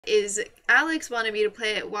is Alex wanted me to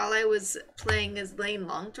play it while I was playing as Lane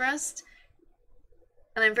Longthrust.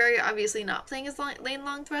 And I'm very obviously not playing as Lane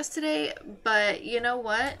Longthrust today, but you know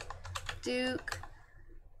what? Duke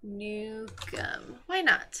Nukem. Why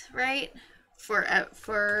not, right?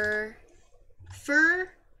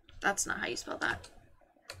 That's not how you spell that.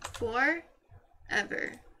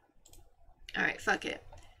 Forever. Alright, fuck it.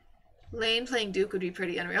 Lane playing Duke would be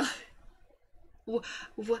pretty unreal.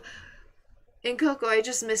 What? In Coco, I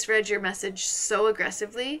just misread your message so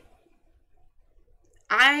aggressively.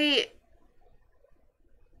 I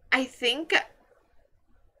think...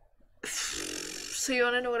 So you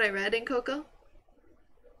want to know what I read in Coco?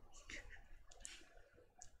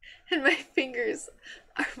 And my fingers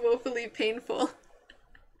are woefully painful.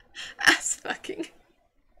 Ass fucking.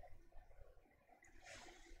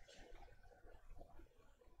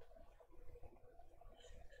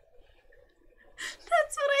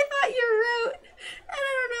 That's what I thought you wrote. And I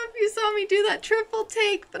don't know if you saw me do that triple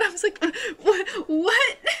take, but I was like,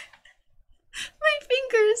 what? My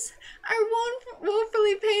fingers are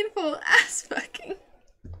woefully painful. Ass fucking.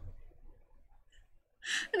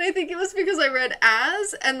 And I think it was because I read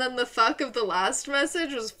as, and then the fuck of the last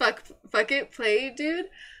message was fuck it, play, dude.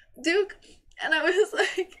 Duke. And I was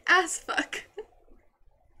like, ass fuck.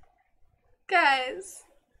 Guys.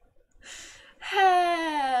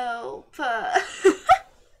 Help.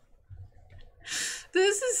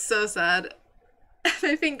 This is so sad.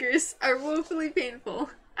 My fingers are woefully painful.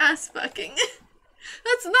 Ass fucking.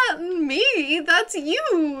 That's not me. That's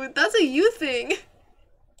you. That's a you thing.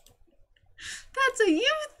 That's a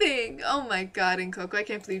you thing. Oh my god, in Coco, I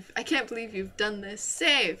can't believe you've done this.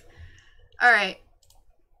 Save. Alright.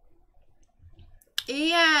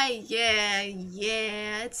 Yeah,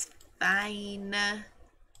 it's fine.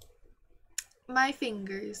 My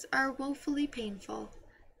fingers are woefully painful.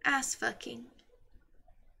 Ass fucking.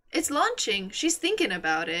 It's launching. She's thinking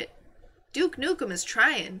about it. Duke Nukem is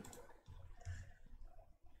trying.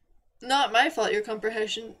 Not my fault your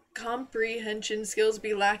comprehension skills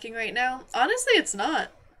be lacking right now. Honestly, it's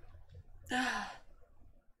not.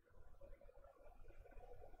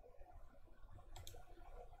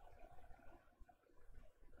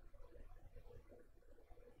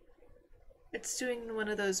 It's doing one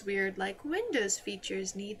of those weird, like, Windows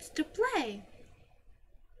features needs to play.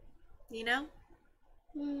 You know?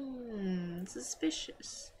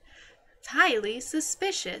 Suspicious. It's highly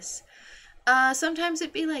suspicious. Sometimes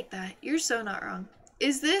it be like that. You're so not wrong.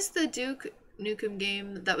 Is this the Duke Nukem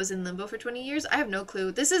game that was in limbo for 20 years? I have no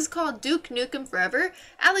clue. This is called Duke Nukem Forever.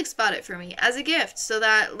 Alex bought it for me as a gift so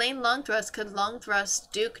that Lane Longthrust could long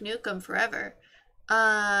thrust Duke Nukem Forever.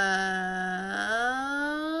 I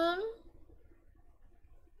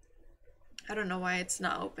don't know why it's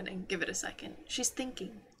not opening. Give it a second. She's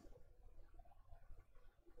thinking.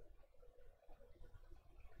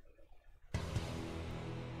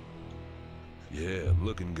 Yeah, I'm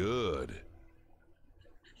looking good.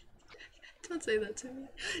 Don't say that to me.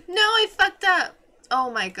 No, I fucked up. Oh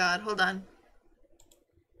my god, hold on.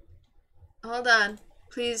 Hold on.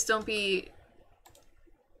 Please don't be...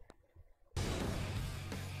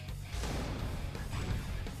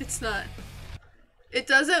 It's not. It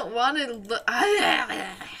doesn't want to look...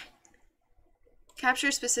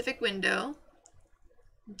 Capture specific window.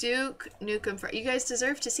 Duke Nukem for... You guys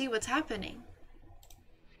deserve to see what's happening.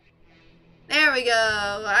 There we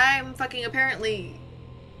go. I'm fucking apparently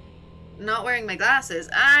not wearing my glasses.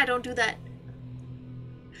 Don't do that.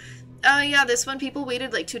 Oh yeah, this one people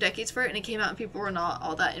waited like 2 decades for it and it came out and people were not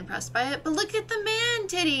all that impressed by it. But look at the man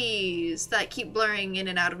titties that keep blurring in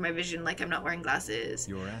and out of my vision like I'm not wearing glasses.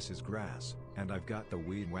 Your ass is grass, and I've got the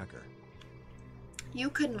weed whacker. You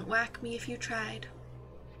couldn't whack me if you tried.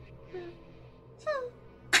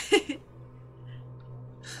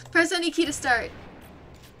 Press any key to start.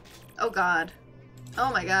 Oh god.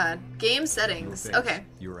 Oh my god. Game settings. Your face, okay.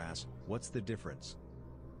 Your ass. What's the difference?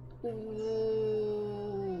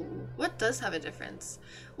 Ooh. What does have a difference?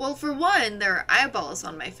 Well, for one, there are eyeballs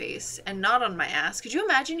on my face and not on my ass. Could you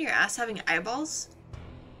imagine your ass having eyeballs?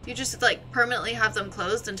 You just like permanently have them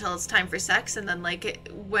closed until it's time for sex, and then like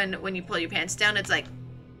when you pull your pants down, it's like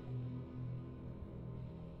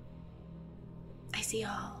I see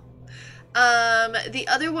all. The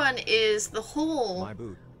other one is the hole. My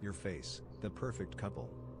boot, your face, the perfect couple.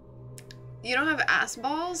 You don't have ass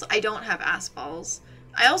balls? I don't have ass balls.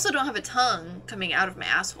 I also don't have a tongue coming out of my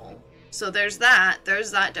asshole. So there's that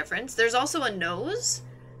difference. There's also a nose.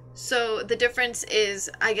 So the difference is,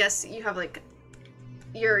 I guess you have like,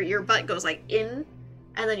 your butt goes like in,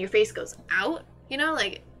 and then your face goes out, you know,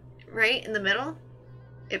 like right in the middle.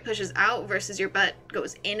 It pushes out versus your butt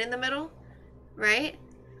goes in the middle, right?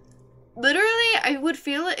 Literally, I would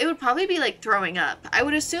feel it. It would probably be like throwing up. I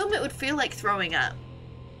would assume it would feel like throwing up.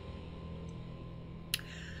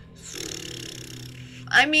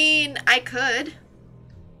 I mean, I could.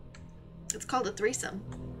 It's called a threesome.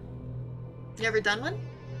 You ever done one?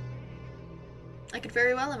 I could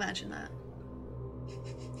very well imagine that.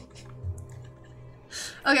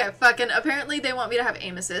 Okay, fucking, apparently they want me to have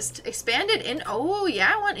aim assist. Expanded in, oh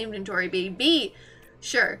yeah, I want inventory, baby.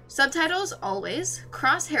 Sure. Subtitles, always.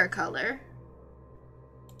 Crosshair color.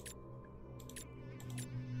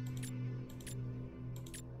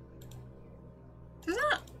 There's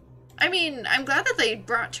not, I mean, I'm glad that they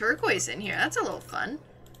brought turquoise in here. That's a little fun.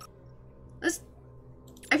 This,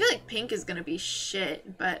 I feel like pink is gonna be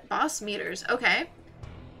shit, but boss meters, okay.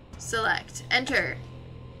 Select, enter,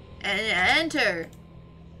 and enter.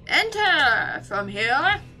 Enter from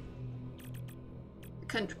here.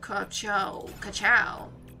 Ka-chow.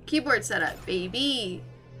 Keyboard setup, baby.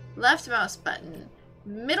 Left mouse button.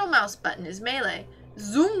 Middle mouse button is melee.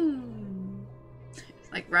 Zoom.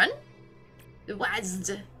 Like run?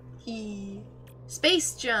 Wazd. He.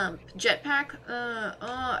 Space jump. Jetpack.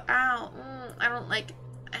 Ow. I don't like.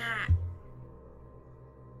 Ah.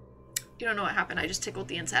 You don't know what happened. I just tickled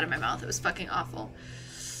the inside of my mouth. It was fucking awful.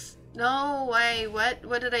 No way. What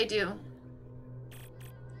did I do?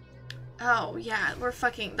 Oh, yeah, we're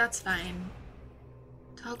fucking... That's fine.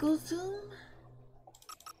 Toggle zoom?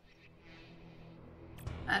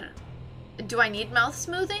 I don't... Do I need mouth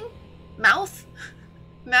smoothing? Mouth?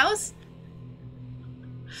 Mouse?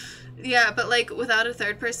 Yeah, but like without a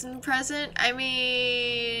third person present, I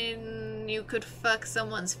mean... You could fuck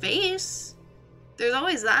someone's face. There's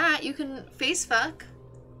always that. You can face fuck.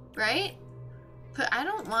 Right? But I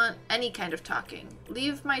don't want any kind of talking.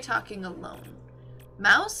 Leave my talking alone.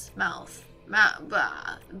 Mouse? Mouth.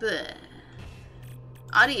 Blah. Bleh.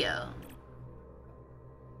 Audio.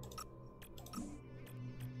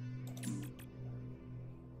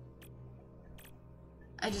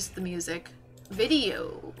 The music.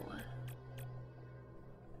 Video.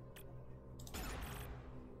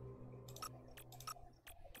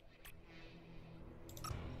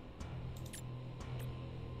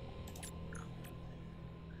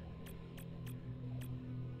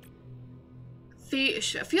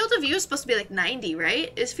 Field of view is supposed to be like 90,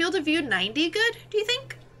 right? Is field of view 90 good, do you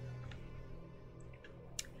think?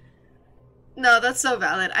 No, that's so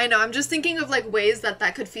valid. I know, I'm just thinking of like ways that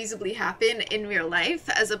that could feasibly happen in real life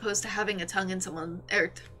as opposed to having a tongue in someone,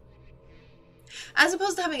 or as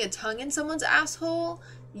opposed to having a tongue in someone's asshole,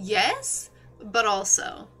 yes, but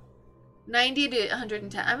also 90 to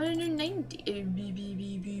 110. I'm gonna do 90.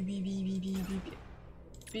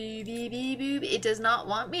 It does not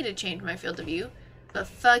want me to change my field of view, but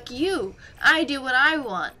fuck you. I do what I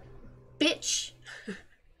want, bitch.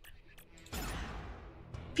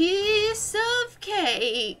 Piece of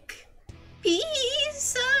cake.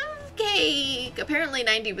 Piece of cake. Apparently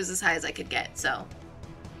 90 was as high as I could get, so.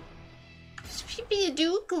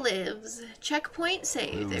 Duke lives. Checkpoint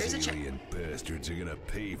save. There's a check. Those alien bastards are gonna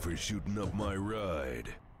pay for shooting up my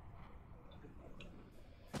ride.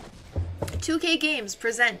 2K Games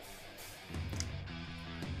present.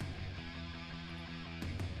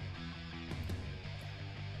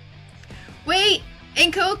 Wait,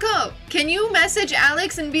 in Coco, can you message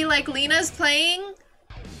Alex and be like, Lena's playing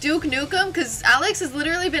Duke Nukem? Because Alex has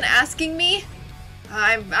literally been asking me.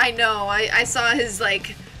 I know, I saw his,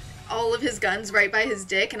 like, all of his guns right by his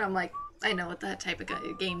dick, and I'm like, I know what that type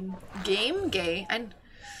of game. Gay?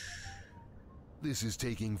 This is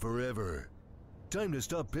taking forever. Time to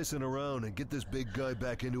stop pissing around and get this big guy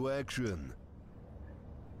back into action.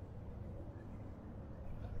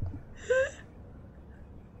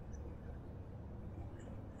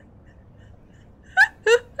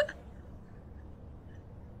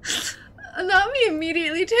 Not me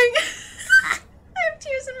immediately turning. I have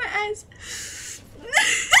tears in my eyes.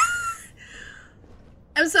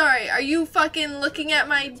 I'm sorry, are you fucking looking at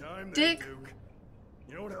my dick? Duke.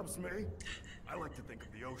 You know what helps me? I like to think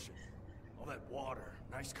of the ocean. All that water,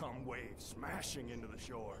 nice calm waves smashing into the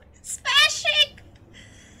shore. Smashing!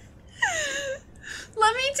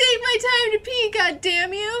 Let me take my time to pee,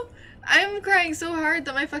 goddamn you! I'm crying so hard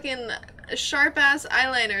that my fucking sharp-ass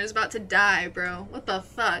eyeliner is about to die, bro. What the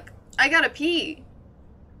fuck? I gotta pee.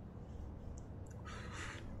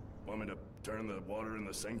 Want me to turn the water in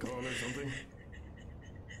the sink on or something?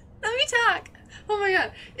 Let me talk. Oh my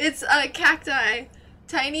god. It's cacti.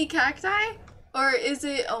 Tiny cacti? Or is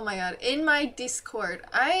it, oh my god, in my Discord.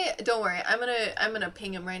 Don't worry, I'm gonna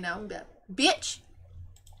ping him right now. Bitch!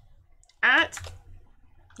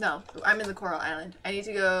 No, I'm in the Coral Island. I need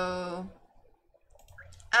to go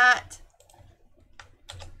at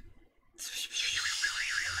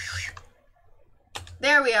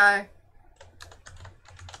There we are.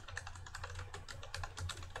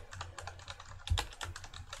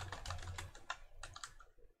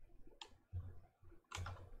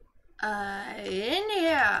 In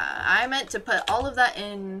here. I meant to put all of that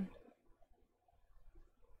in.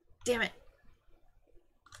 Damn it.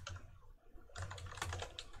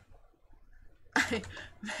 I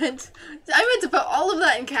meant to put all of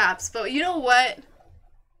that in caps, but you know what?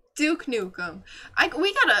 Duke Nukem.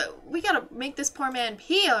 We gotta make this poor man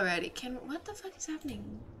pee already. What the fuck is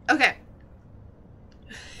happening? Okay.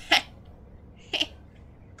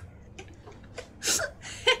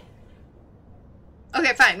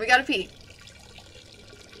 Okay, fine. We gotta pee.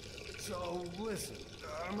 So, listen,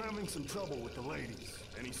 I'm having some trouble with the ladies.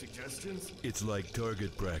 Any suggestions? It's like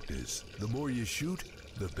target practice. The more you shoot,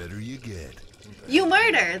 the better you get. You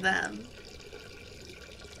murder them.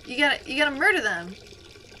 You gotta murder them.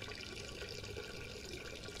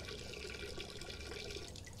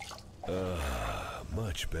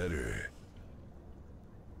 Much better.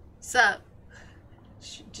 Sup?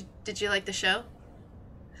 Did you like the show?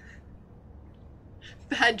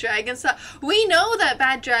 Bad Dragon stock. We know that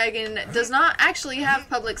Bad Dragon does not actually have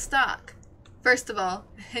public stock. First of all,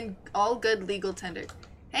 and all good legal tender.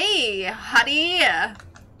 Hey, hottie.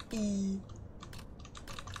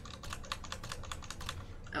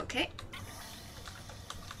 Okay.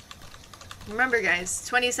 Remember, guys,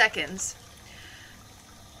 20 seconds.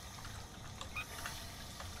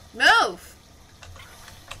 Move.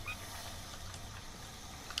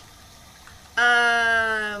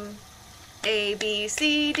 A, B,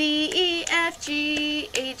 C, D, E, F, G,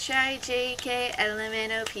 H, I, J, K, L, M,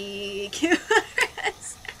 N, O, P, Q, R,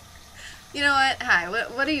 S. You know what? Hi,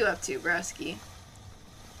 what are you up to, broski?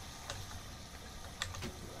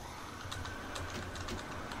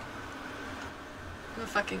 I'm a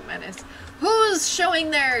fucking menace. Who's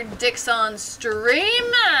showing their dicks on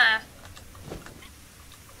stream?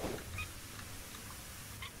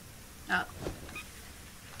 Oh.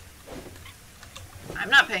 I'm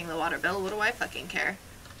not paying the water bill. What do I fucking care?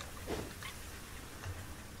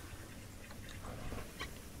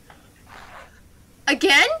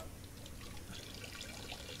 Again?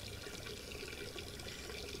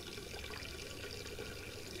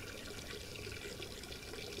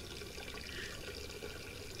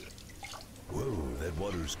 Whoa, that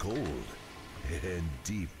water's cold. And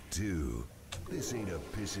deep, too. This ain't a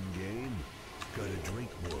pissing game. Gotta drink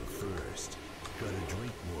more first. Gotta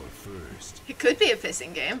drink more first. It could be a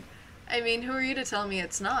pissing game. I mean, who are you to tell me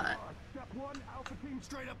it's not? Step 1, Alpha Team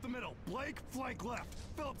straight up the middle. Blake, flank left.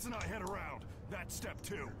 Phillips and I head around. That's step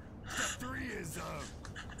 2. Step 3 is,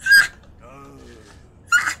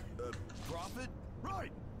 Profit?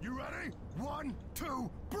 Right. You ready? 1, 2,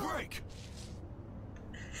 break!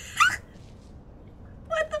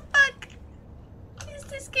 What the fuck is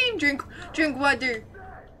this game? Drink water.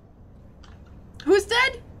 Who's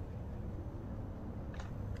dead?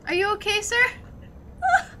 Are you okay, sir?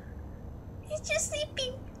 He's just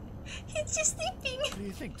sleeping. He's just sleeping. What do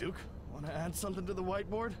you think, Duke? Want to add something to the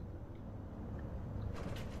whiteboard?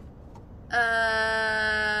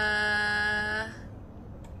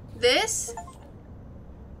 This?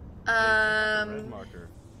 Red marker.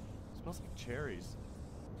 Smells like cherries.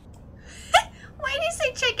 Why do you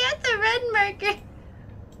say check out the red marker?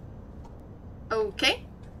 Okay.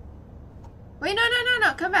 Wait,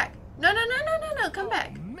 no, come back. No, come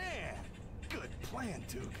back. Man, good plan,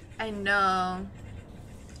 Duke. I know.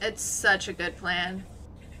 It's such a good plan.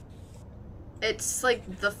 It's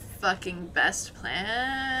like the fucking best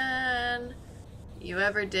plan you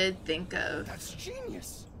ever did think of. That's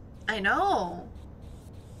genius. I know.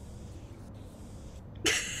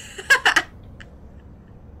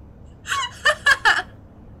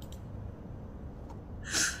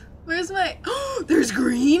 Where's my... Oh, there's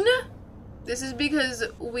green? This is because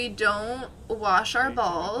we don't wash our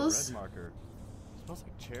balls. Red marker. Smells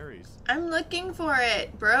like cherries. I'm looking for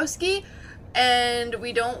it, broski. And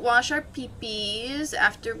we don't wash our pee-pees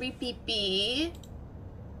after we pee-pee.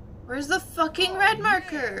 Where's the fucking red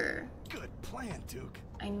marker? Good plan, Duke.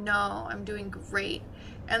 I know, I'm doing great.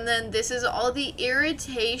 And then this is all the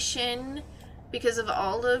irritation because of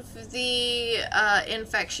all of the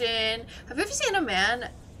infection. Have you ever seen a man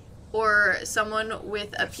or someone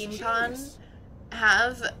with a ping-pong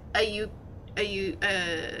have a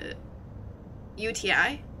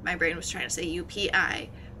UTI? My brain was trying to say UPI,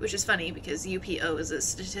 which is funny because UPO is a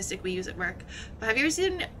statistic we use at work. But have you ever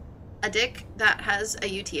seen a dick that has a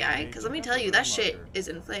UTI? Because let me tell you, that shit is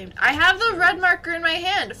inflamed. I have the red marker in my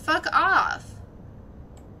hand. Fuck off.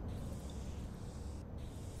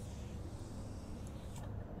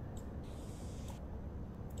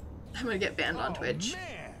 I'm gonna get banned on Twitch.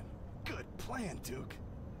 Man, good plan, Duke.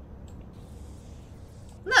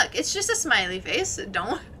 Look, it's just a smiley face.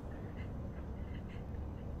 Don't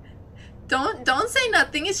say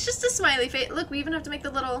nothing. It's just a smiley face. Look, we even have to make the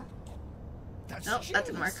little. Nope, that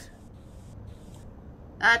didn't work.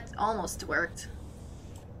 That almost worked.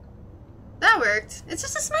 That worked. It's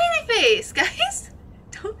just a smiley face, guys.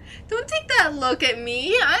 Don't take that look at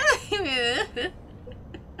me.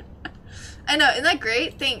 I know, isn't that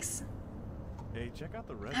great? Thanks. Hey, check out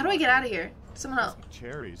the red. How do I get out of here? Someone help.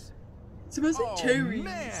 Cherries. Someone say cherries.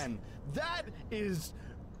 Man, that is.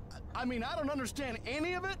 I mean, I don't understand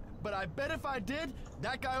any of it, but I bet if I did,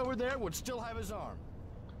 that guy over there would still have his arm.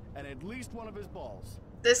 And at least one of his balls.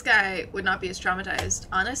 This guy would not be as traumatized.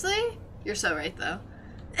 Honestly, you're so right, though.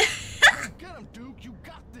 Get him, Duke. You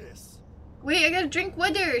got this. Wait, I gotta drink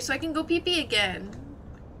water so I can go pee-pee again.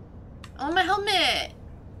 Oh, my helmet.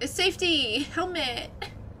 It's safety. Helmet.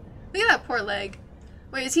 Look at that poor leg.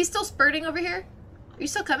 Wait, is he still spurting over here? Are you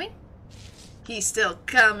still coming? He's still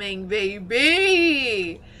coming,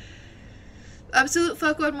 baby. Absolute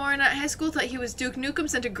fuckwad moron at high school thought he was Duke Nukem,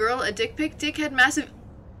 sent a girl a dick pic. Dick had massive...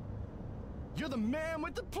 You're the man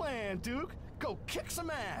with the plan, Duke. Go kick some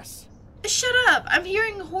ass. Shut up! I'm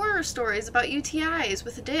hearing horror stories about UTIs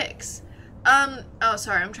with dicks. Oh,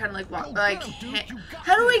 sorry, I'm trying to, like, walk, like,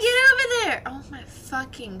 how do I get over there? Oh, my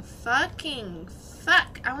fuck.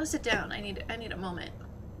 I want to sit down. I need a moment.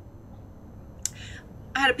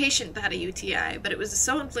 I had a patient that had a UTI, but it was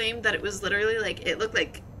so inflamed that it was literally, like, it looked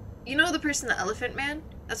like, you know the person, the Elephant Man?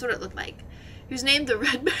 That's what it looked like. He was named the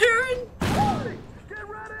Red Baron. Get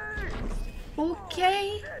ready!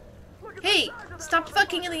 Okay. Hey, stop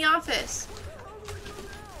fucking in the office.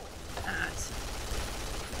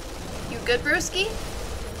 You good, broski?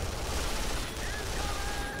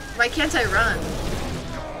 Why can't I run?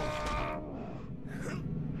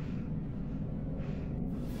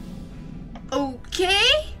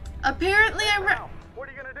 Okay. Apparently I'm What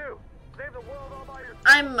are you gonna do? Save the world all by yourself?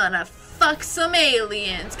 I'm gonna fuck some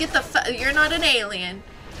aliens. Get the you're not an alien.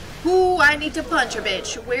 Ooh, I need to punch a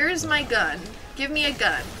bitch. Where's my gun? Give me a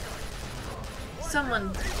gun.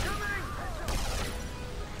 Someone.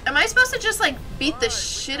 Am I supposed to just, like, beat the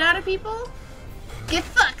shit out of people? Get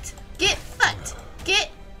fucked. Get fucked. Get.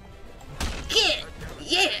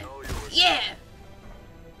 Yeah.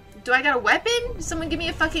 Do I got a weapon? Someone give me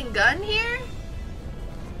a fucking gun here?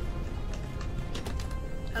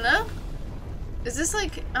 Hello? Is this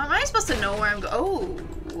like, am I supposed to know where I'm going? Oh,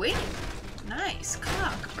 wait. Nice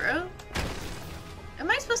cock, bro. Am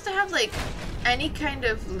I supposed to have, like, any kind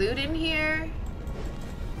of loot in here?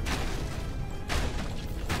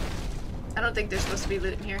 I don't think there's supposed to be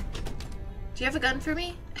loot in here. Do you have a gun for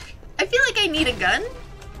me? I feel like I need a gun.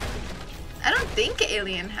 I don't think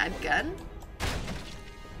Alien had gun.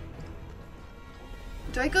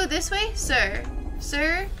 Do I go this way? Sir?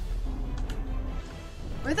 Sir?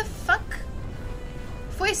 Where the fuck?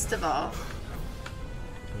 First of all.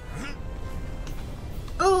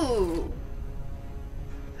 Ooh.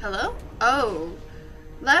 Hello? Oh.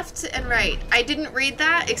 Left and right. I didn't read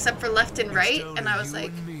that except for left and right, and I was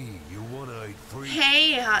like,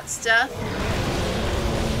 hey, hot stuff.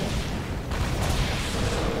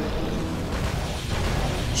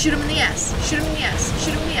 Shoot him in the ass. Shoot him in the ass.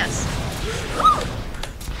 Shoot him in the ass.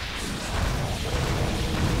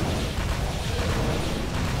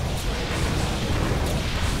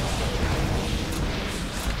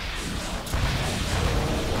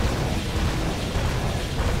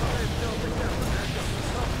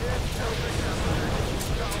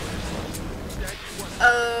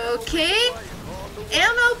 Okay.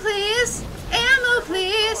 Ammo, please. Ammo,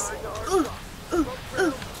 please. Ooh, ooh,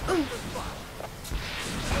 ooh, ooh.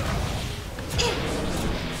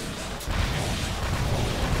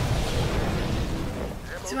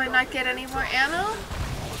 Do I not get any more ammo?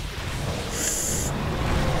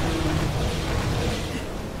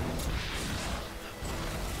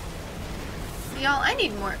 Y'all, I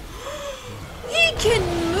need more. He can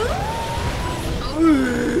move.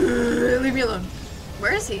 Leave me alone.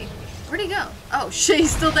 Where is he? Where'd he go? Oh shit,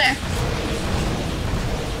 he's still there.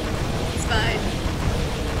 It's fine.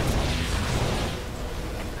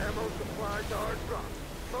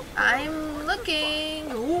 I'm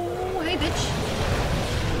looking. Ooh, hey bitch.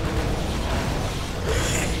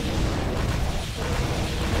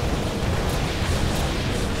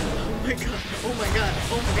 Oh my god,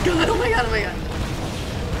 oh my god, oh my god, oh my god, oh my god.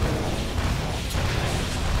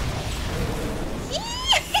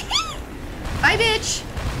 Bye, bitch!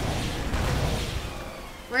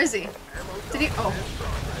 Where is he? Did he? Oh.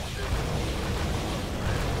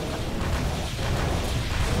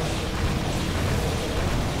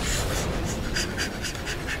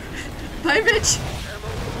 Hi, bitch.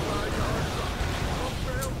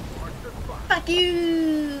 Fuck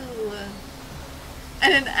you.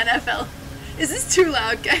 And an NFL. Is this too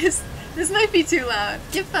loud, guys? This might be too loud.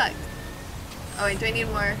 Get fucked. Oh wait, do I need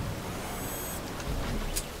more?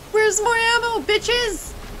 Where's more ammo,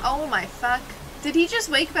 bitches? Oh my fuck. Did he just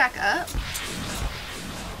wake back up?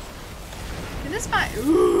 Can this buy?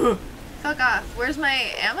 Ooh. Fuck off. Where's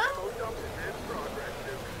my ammo?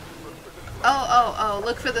 Oh,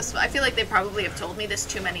 look for this. I feel like they probably have told me this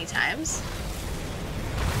too many times.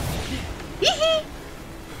 Hee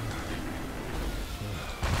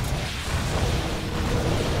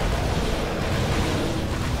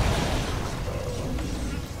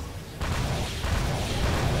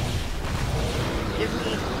Give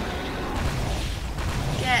me.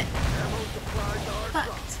 Get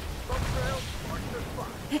fucked.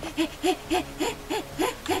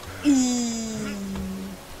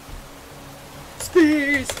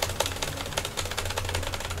 Spears.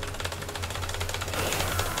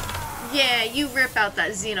 Yeah, you rip out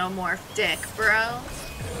that xenomorph dick, bro.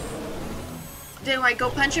 Do I go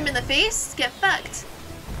punch him in the face? Get fucked.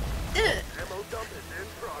 Ugh.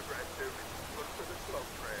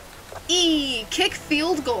 Kick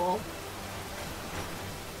field goal.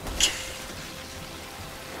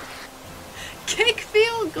 Kick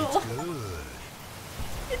field goal.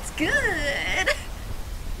 It's good.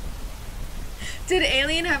 Did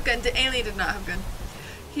Alien have gun? Alien did not have gun.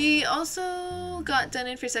 He also got done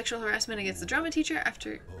in for sexual harassment against the drama teacher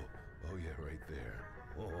after... Oh yeah, right there.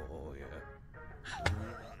 Oh yeah.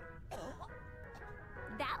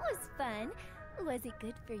 That was fun. Was it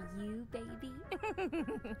good for you, baby?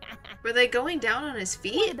 Were they going down on his What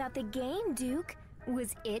feet? about the game, Duke?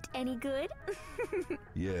 Was it any good?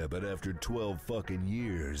 Yeah, but after 12 fucking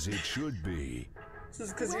years, it should be. This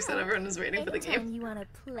is because you said everyone was waiting for the Anytime game. you want to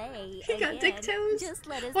play He got dick again, toes. just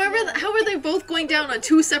let us Why were know. how are they both going down on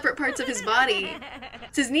two separate parts of his body?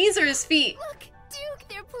 It's his knees or his feet? Look, Duke,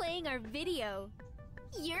 they're playing our video.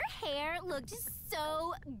 Your hair looked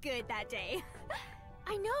so good that day.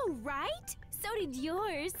 I know, right? So did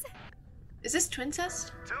yours. Is this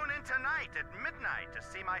Twincest? Tune in tonight at midnight to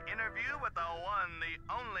see my interview with the one, the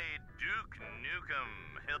only Duke Nukem.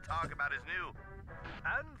 He'll talk about his new...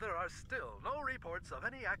 And there are still no reports of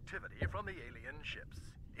any activity from the alien ships.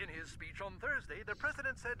 In his speech on Thursday, the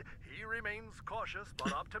president said he remains cautious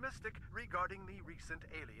but optimistic regarding the recent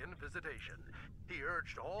alien visitation. He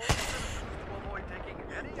urged all citizens to avoid taking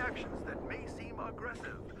any actions that may seem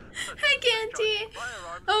aggressive. such Hi, as discharging Canty.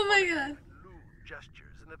 firearms Oh my or god. lewd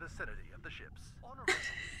gestures in the vicinity of the ships.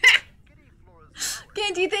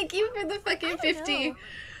 Candy, thank you for the fucking I don't 50. know.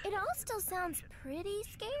 It all still sounds pretty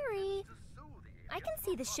scary. I can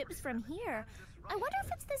see the ships from here. I wonder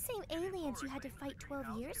if it's the same aliens you had to fight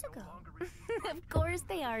 12 years ago. Of course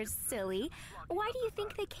they are, silly. Why do you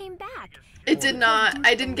think they came back? It did not.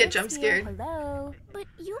 I didn't get jump Here, scared. Hello. But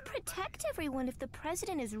you'll protect everyone if the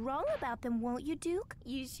president is wrong about them, won't you, Duke?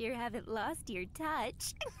 You sure haven't lost your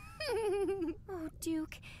touch. Oh,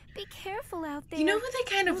 Duke, be careful out there. You know who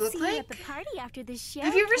they kind of We'll look see you like? at the party after the show.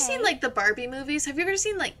 Have you ever seen okay? like the Barbie movies? Have you ever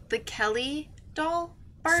seen like the Kelly doll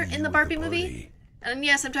Bart See in you the at Barbie the movie? party. And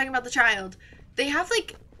yes, I'm talking about the child. They have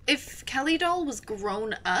like, if Kelly doll was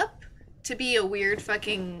grown up to be a weird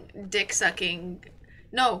fucking dick sucking,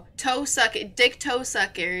 no, toe sucking, dick toe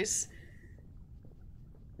suckers,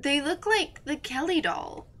 they look like the Kelly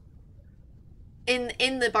doll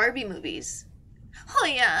in the Barbie movies. Oh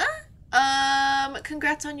yeah.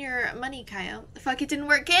 Congrats on your money, Kaya. Fuck, it didn't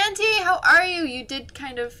work. Canty, how are you? You did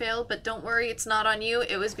kind of fail, but don't worry, it's not on you.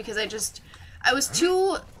 It was because I was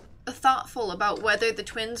too thoughtful about whether the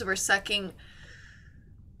twins were sucking.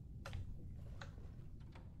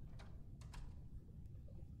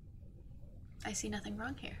 I see nothing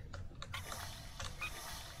wrong here.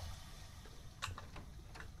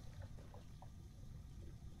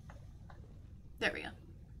 There we go.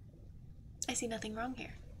 I see nothing wrong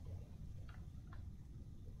here.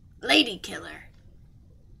 Lady killer.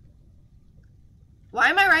 Why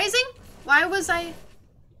am I rising? Why was I...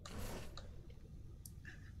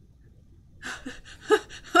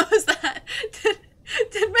 What was that?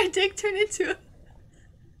 Did my dick turn into...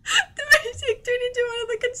 Did my dick turn into one of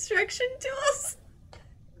the construction tools?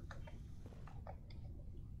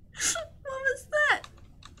 What was that?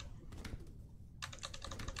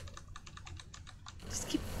 Just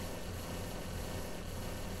keep...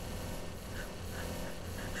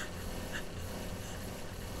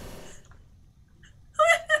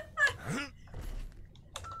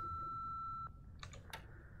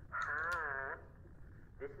 Hi,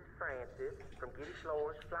 this is Francis from Giddy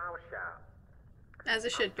Floor's Flower Shop. As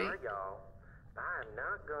it should be. Sorry, y'all. I'm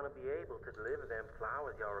not gonna be able to deliver them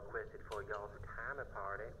flowers y'all requested for y'all's retirement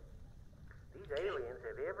party. These aliens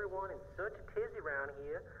have everyone in such a tizzy around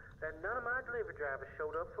here that none of my delivery drivers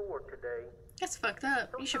showed up for work today. That's fucked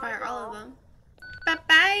up. You should fire all of them.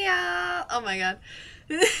 Bye-bye, y'all. Oh my god.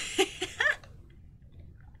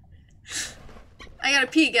 I gotta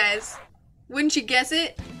pee, guys. Wouldn't you guess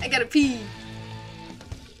it? I gotta pee.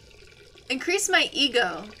 Increase my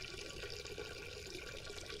ego.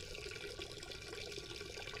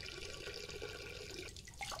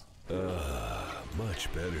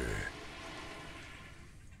 Much better.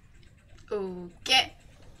 Okay.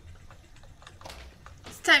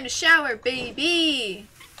 It's time to shower, baby.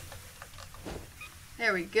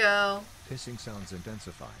 There we go. Hissing sounds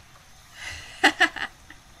intensify.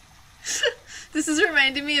 This is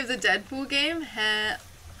reminding me of the Deadpool game.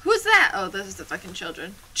 Who's that? Oh, this is the fucking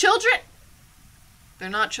children. Children? They're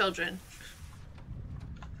not children.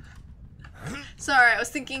 Sorry, I was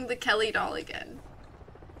thinking the Kelly doll again.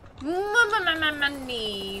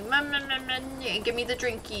 Money. Give me the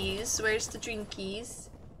drinkies. Where's the drinkies?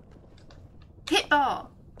 Hit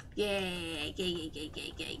ball. Yeah. Hit.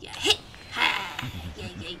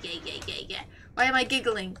 Yeah. Why am I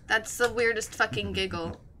giggling? That's the weirdest fucking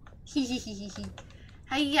giggle.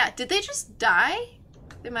 Hiya. Did they just die?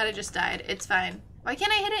 They might have just died. It's fine. Why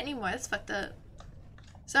can't I hit it anymore? That's fucked up.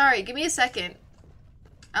 Sorry, give me a second.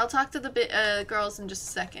 I'll talk to the girls in just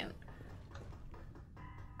a second.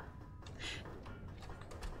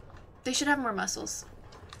 They should have more muscles.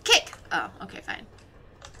 Kick! Oh, okay, fine.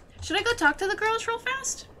 Should I go talk to the girls real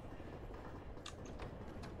fast?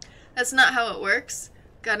 That's not how it works.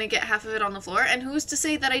 Gonna get half of it on the floor, and who's to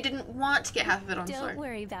say that I didn't want to get half of it on the floor? Don't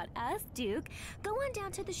worry about us, Duke. Go on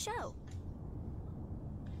down to the show.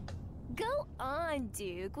 Go on,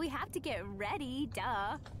 Duke. We have to get ready,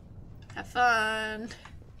 duh. Have fun.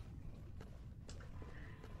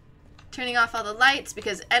 Turning off all the lights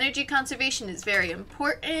because energy conservation is very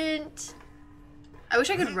important. I wish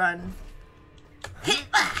I could run.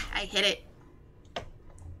 I hit it. Look,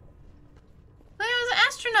 I was an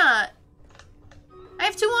astronaut. I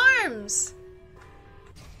have 2 arms.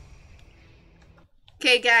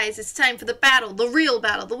 Okay, guys, it's time for the battle, the real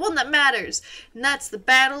battle, the one that matters. And that's the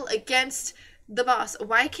battle against the boss.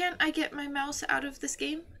 Why can't I get my mouse out of this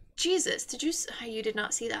game? Jesus, did you... You did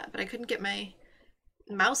not see that, but I couldn't get my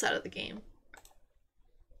mouse out of the game.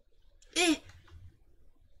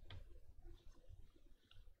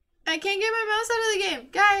 I can't get my mouse out of the game.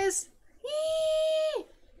 Guys. Eee!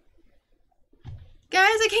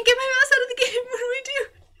 Guys, I can't get my mouse out of the game. What do we do?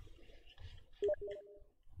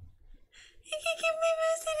 I can't get my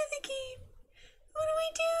mouse out of the game. What do we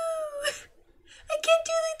do? I can't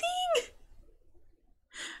do the thing.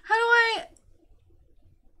 How do I...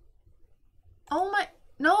 Oh my...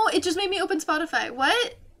 No, it just made me open Spotify.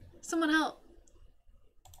 What? Someone help.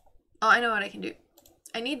 Oh, I know what I can do.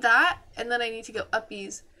 I need that, and then I need to go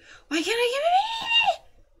uppies. Why can't I get it?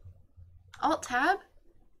 Alt-tab?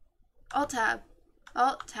 Alt-tab.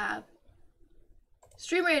 Alt-tab.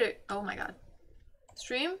 Stream Raider. Oh my god.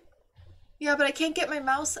 Stream? Yeah, but I can't get my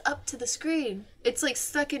mouse up to the screen. It's like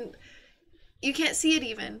stuck in... You can't see it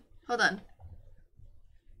even. Hold on.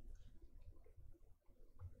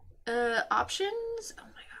 Options? Oh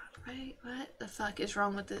my god, right? What the fuck is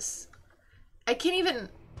wrong with this? I can't even...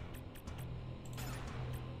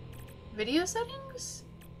 Video settings?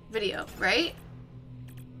 Video, right?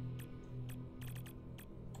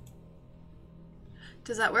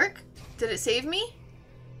 Does that work? Did it save me?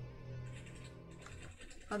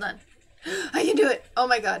 Hold on. I can do it! Oh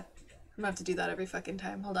my god. I'm gonna have to do that every fucking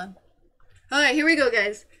time. Hold on. Alright, here we go,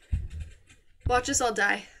 guys. Watch us all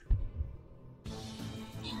die.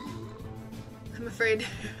 I'm afraid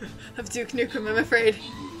of Duke Nukem. I'm afraid.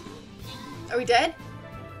 Are we dead?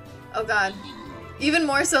 Oh god. Even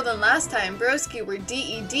more so than last time. Broski, we're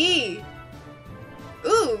DED.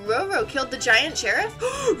 Ooh, Roro killed the giant sheriff?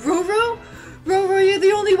 Roro? Roro, you're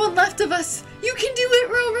the only one left of us. You can do it,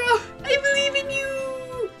 Roro. I believe in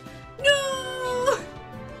you. No.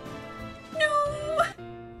 No.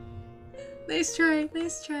 Nice try.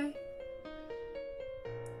 Nice try.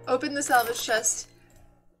 Open the salvage chest.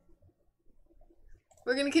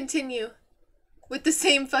 We're gonna continue with the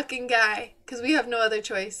same fucking guy because we have no other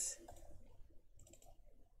choice.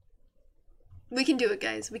 We can do it,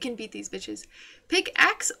 guys. We can beat these bitches. Pick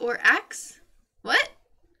axe or axe? What?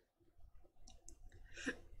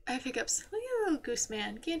 I have hiccups. Look at the little goose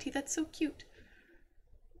man. Ganty, that's so cute.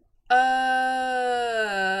 I'm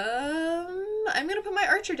gonna put my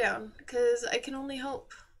archer down because I can only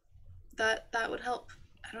hope that that would help.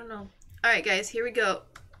 I don't know. Alright, guys, here we go.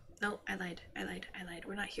 No, I lied.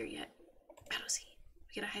 We're not here yet. Battle scene.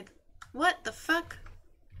 We gotta hide. What the fuck?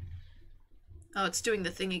 Oh, it's doing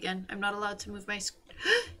the thing again. I'm not allowed to move my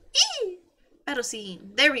battle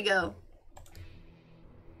scene. There we go.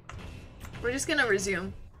 We're just gonna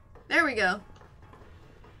resume. There we go.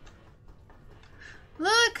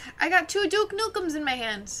 Look! I got 2 Duke Nukems in my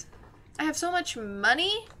hands. I have so much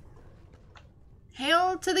money.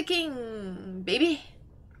 Hail to the king, baby.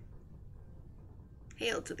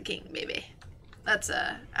 Hail to the king, baby. That's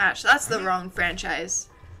Ash. That's the wrong franchise.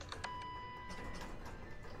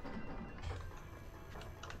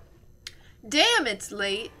 Damn, it's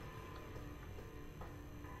late.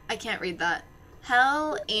 I can't read that.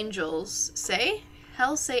 Hell Angels say?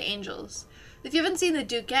 Hell say Angels. If you haven't seen the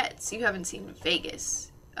Dukettes, you haven't seen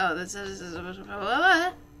Vegas. Oh, this is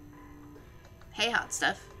what? Hey, hot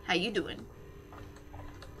stuff. How you doing?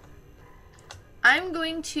 I'm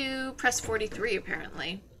going to press 43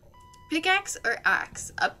 apparently. Pickaxe or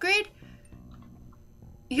axe? Upgrade?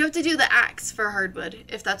 You have to do the axe for hardwood,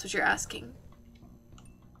 if that's what you're asking.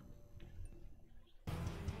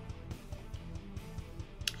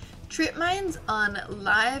 Trip mines on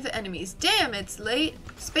live enemies. Damn, it's late.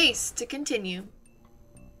 Space to continue.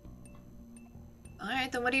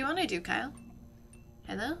 Alright, then what do you want to do, Kyle?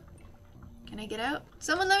 Hello? Can I get out?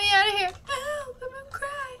 Someone let me out of here! Help! I'm gonna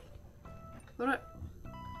cry! What do I...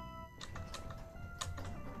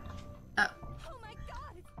 Oh. Oh my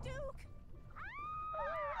god, it's Duke!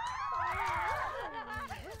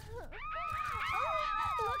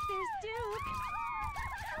 Look, there's Duke!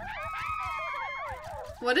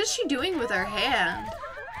 What is she doing with her hand?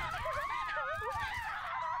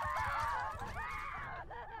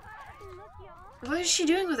 What is she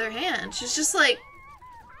doing with her hand? She's just like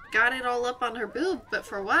got it all up on her boob, but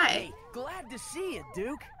for why? Hey, glad to see you,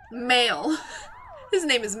 Duke. Male. His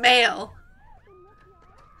name is Male.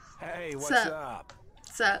 Hey, what's Sup? up?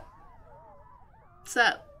 What's up? What's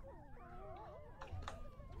up?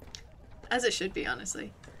 As it should be,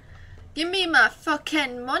 honestly. Give me my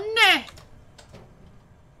fucking money!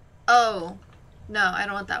 Oh. No, I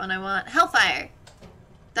don't want that one. I want Hellfire.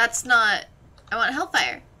 That's not... I want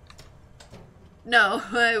Hellfire. No,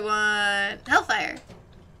 I want Hellfire.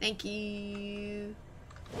 Thank you.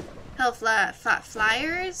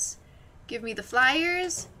 Flyers? Give me the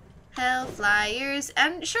flyers. Hell flyers.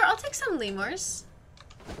 And sure, I'll take some lemurs.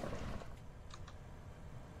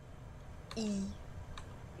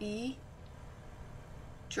 E.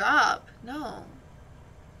 Drop. No.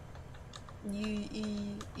 E.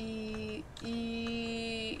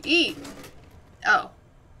 Oh.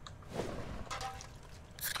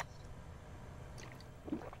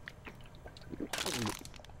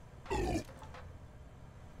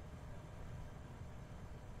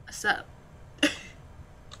 What's up?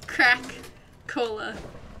 Crack. Cola.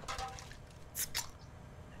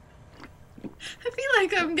 I feel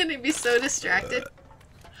like I'm gonna be so distracted.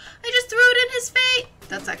 I just threw it in his face!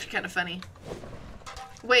 That's actually kind of funny.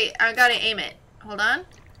 Wait, I gotta aim it. Hold on.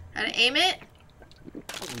 Gotta aim it.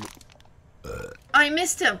 I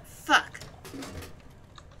missed him. Fuck.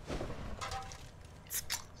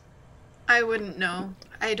 I wouldn't know.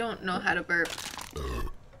 I don't know how to burp.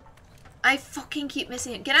 I fucking keep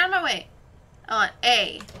missing it. Get out of my way. I want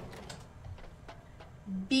A.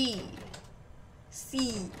 B.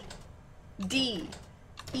 C. D.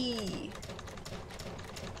 E.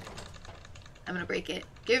 I'm gonna break it.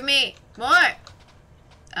 Give me more!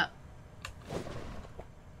 Oh.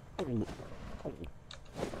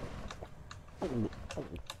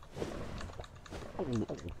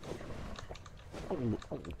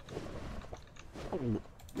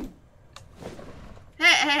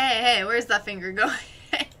 Hey, where's that finger going?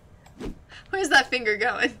 Where's that finger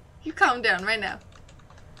going? You calm down right now.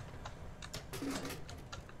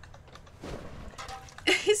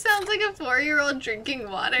 He sounds like a 4-year-old drinking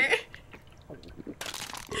water.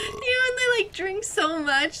 You know when they like drink so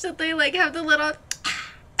much that they like have the little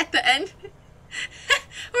at the end?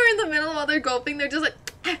 Or in the middle while they're gulping, they're just like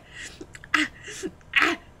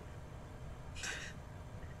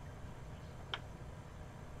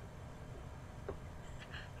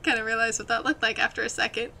kind of realized what that looked like after a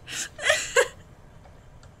second.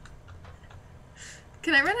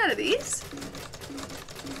 Can I run out of these?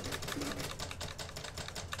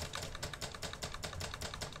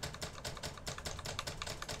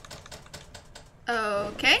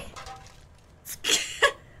 Okay.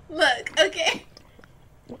 Look, okay.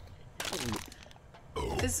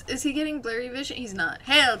 Is he getting blurry vision? He's not.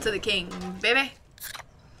 Hail to the king, baby.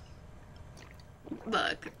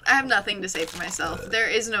 Look, I have nothing to say for myself. There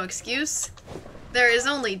is no excuse. There is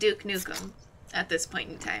only Duke Nukem at this point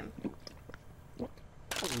in time.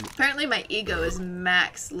 Apparently my ego is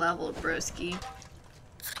max level, broski.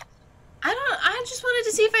 I just wanted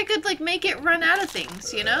to see if I could, like, make it run out of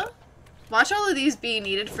things, you know? Watch all of these be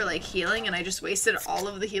needed for, like, healing, and I just wasted all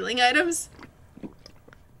of the healing items.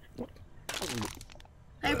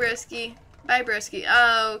 Hi, broski. Bye, broski.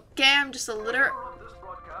 Okay, I'm just a little...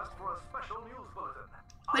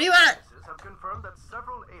 What do you want? Have confirmed that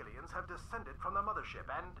several aliens have descended from the mothership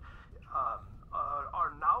and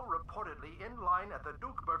are now reportedly in line at the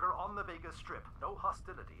Duke Burger on the Vegas Strip. No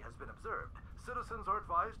hostility has been observed. Citizens are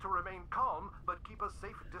advised to remain calm, but keep a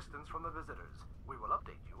safe distance from the visitors. We will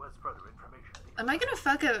update you as further information. Am I gonna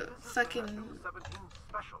fuck a fucking... 17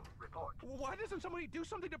 special report. Why doesn't somebody do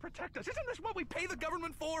something to protect us? Isn't this what we pay the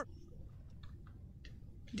government for?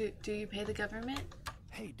 Do you pay the government?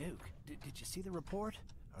 Hey, Duke, did you see the report?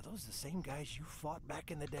 Are those the same guys you fought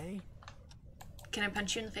back in the day? Can I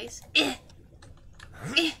punch you in the face?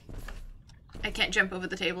 I can't jump over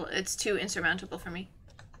the table. It's too insurmountable for me.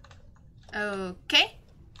 Okay.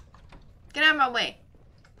 Get out of my way.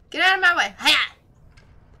 Get out of my way. Hiya!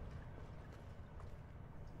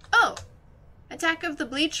 Oh. Attack of the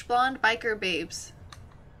bleached blonde biker babes.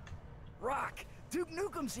 Rock! Duke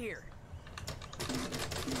Nukem's here!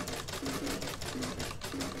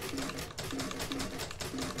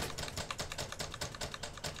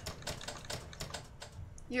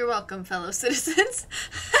 You're welcome, fellow citizens.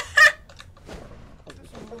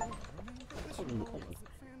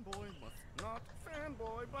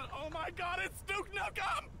 Fanboy, but oh my god, it's Duke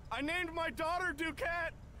Nukem! I named my daughter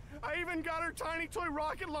Duquette. I even got her tiny toy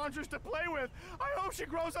rocket launchers to play with. I hope she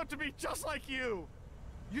grows up to be just like you.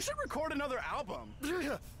 You should record another album.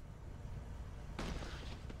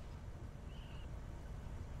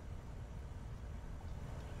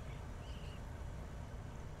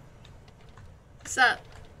 What's up?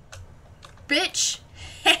 Bitch!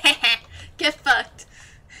 Get fucked.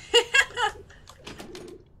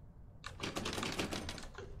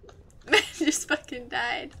 Man just fucking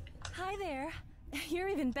died. Hi there. You're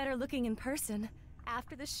even better looking in person.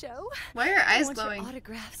 After the show, why are your eyes I want glowing? Your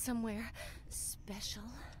autograph somewhere special.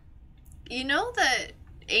 You know that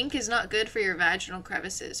ink is not good for your vaginal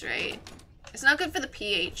crevices, right? It's not good for the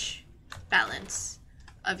pH balance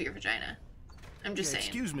of your vagina. I'm just saying.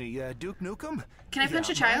 Excuse me, Duke Nukem? Can I punch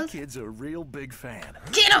a child? My kid's a real big fan.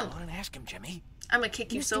 Get him! Go on and ask him, Jimmy. I'm gonna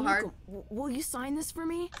kick you so hard. Will you sign this for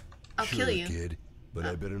me? I'll Sure, kill you. Kid, but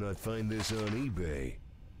I better not find this on eBay.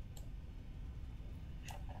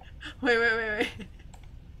 Wait.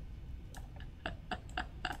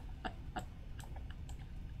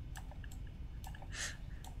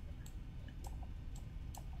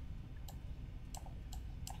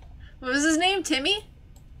 What was his name? Timmy?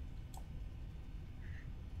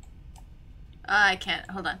 I can't.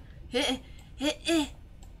 Hold on.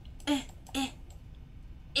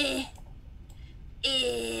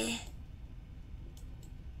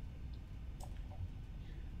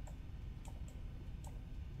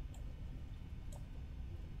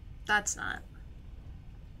 That's not.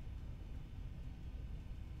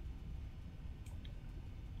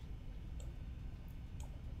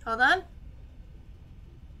 Hold on.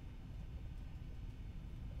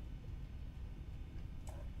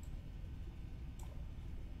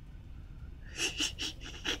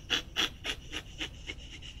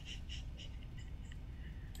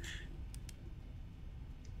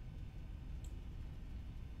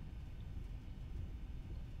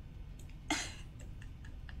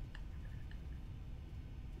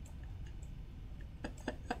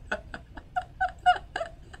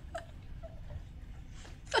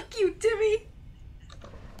 Fuck you, Timmy.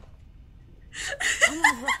 I want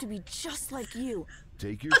to grow up to be just like you.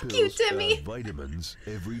 Take your Fuck you, pills, Timmy. vitamins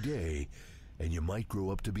every day, and you might grow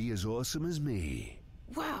up to be as awesome as me.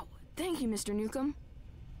 Wow. Thank you, Mr. Nukem.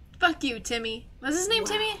 Fuck you, Timmy. What's his name,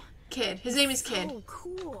 Wow. Timmy? Kid. His name is Kid. Oh,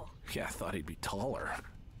 cool. Yeah, I thought he'd be taller.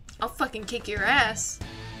 I'll fucking kick your ass.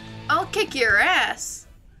 I'll kick your ass.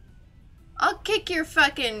 I'll kick your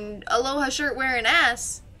fucking aloha shirt wearing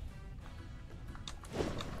ass.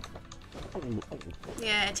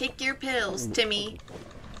 Yeah, take your pills, Timmy.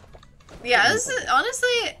 Yeah, this is, honestly,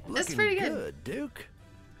 this is pretty good. Duke.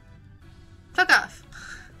 Fuck off.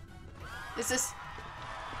 Is this...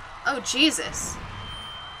 Oh, Jesus.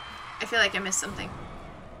 I feel like I missed something.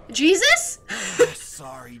 Jesus?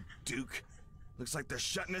 Sorry, Duke. Looks like they're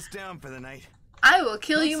shutting us down for the night. I will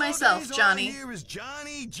kill you myself, Johnny. All I hear is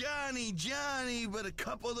Johnny, but a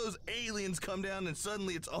couple of those aliens come down and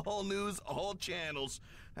suddenly it's all news, all channels.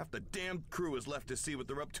 Half the damn crew is left to see what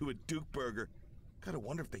they're up to at Duke Burger. Gotta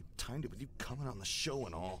wonder if they timed it with you coming on the show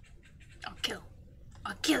and all. I'll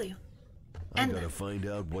kill you. I gotta find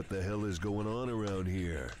out what the hell is going on around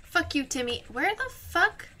here. Fuck you, Timmy. Where the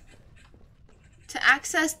fuck? To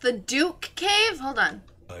access the Duke cave? Hold on.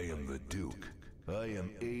 I am the Duke. I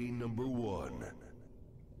am A number 1.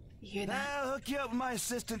 You hear that? I'll hook you up with my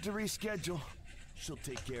assistant to reschedule. She'll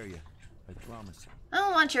take care of you. I promise. I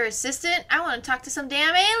don't want your assistant. I want to talk to some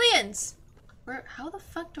damn aliens. Where? How the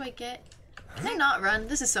fuck do I get? Can I not run?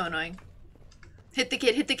 This is so annoying. Hit the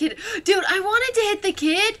kid, hit the kid. Dude, I wanted to hit the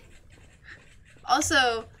kid.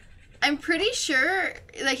 Also, I'm pretty sure,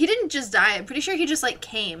 like, he didn't just die. I'm pretty sure he just, like,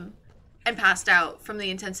 came and passed out from the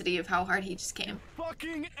intensity of how hard he just came.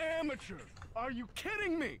 Fucking amateur. Are you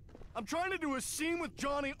kidding me? I'm trying to do a scene with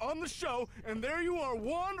Johnny on the show, and there you are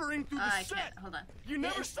wandering through the I set. can't. Hold on. You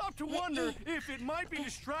never stop to wonder if it might be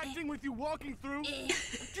distracting with you walking through. Do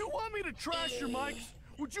you want me to trash your mics?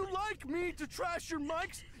 Would you like me to trash your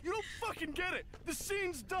mics? You don't fucking get it. The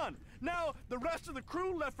scene's done. Now, the rest of the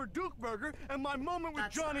crew left for Duke Burger, and my moment with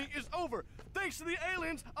Johnny is over. Thanks to the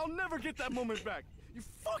aliens, I'll never get that moment back. You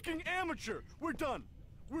fucking amateur. We're done.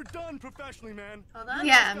 We're done professionally, man. Hold on.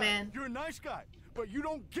 Yeah, man. You're a nice guy, but you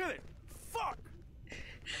don't get it. Fuck.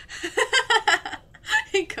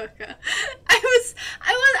 Hey, Coco. I was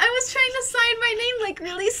trying to sign my name like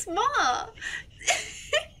really small.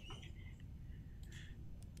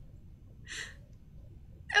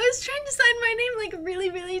 I was trying to sign my name like really,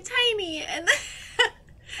 really tiny, and then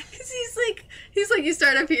he's like, you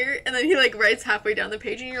start up here, and then he like writes halfway down the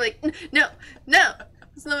page, and you're like, no,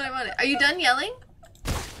 that's not what I wanted. Are you done yelling?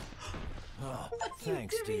 Oh,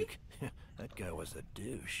 thanks, Duke. That guy was a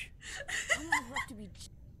douche. I'm gonna have to be.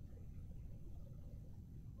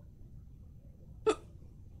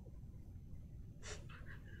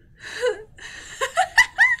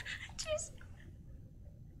 Jeez.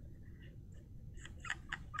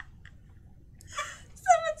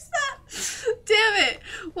 Someone stop! Damn it!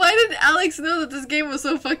 Why did Alex know that this game was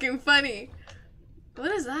so fucking funny?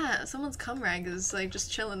 What is that? Someone's cum rag is like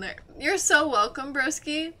just chilling there. You're so welcome,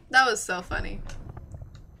 broski. That was so funny.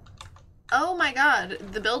 Oh my god,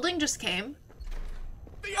 the building just came.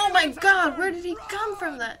 Oh my god, where did he come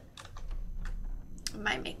from that?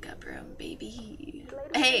 My makeup room, baby.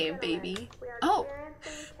 Hey, baby. Oh.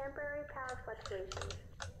 Temporary power fluctuations.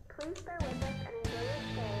 Please bear with us and enjoy your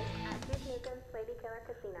stay at Duke Nukem's Lady Killer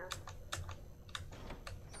Casino.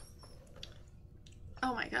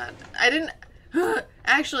 Oh my god. I didn't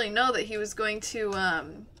actually know that he was going to,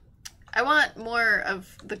 I want more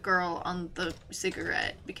of the girl on the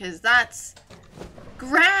cigarette, because that's...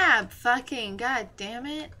 Grab! Fucking god damn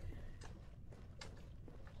it.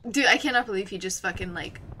 Dude, I cannot believe he just fucking,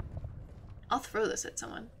 like... I'll throw this at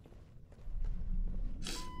someone.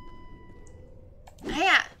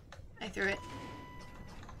 Hiya! I threw it.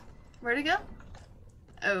 Where'd it go?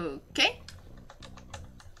 Okay.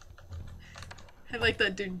 I like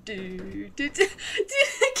that dude. Dude, I can't believe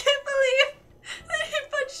that he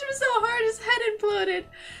punched him so hard his head imploded.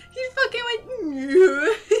 He fucking went.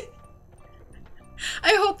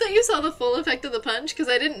 I hope that you saw the full effect of the punch, because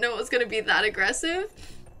I didn't know it was going to be that aggressive.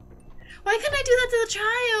 Why couldn't I do that to the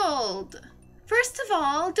child? First of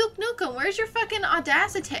all, Duke Nukem, where's your fucking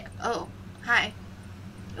audacity? Oh, hi.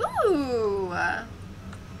 Ooh.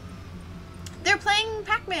 They're playing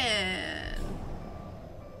Pac-Man.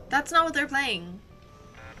 That's not what they're playing.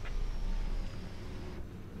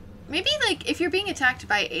 Maybe, like, if you're being attacked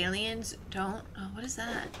by aliens, don't... Oh, what is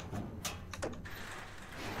that?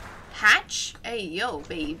 Hatch? Hey, yo,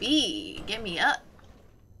 baby. Get me up.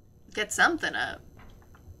 Get something up.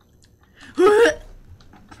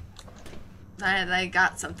 I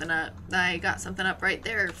got something up. I got something up right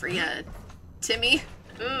there for you, Timmy.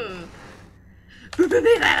 Ooh.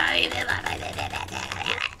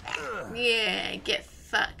 Yeah, get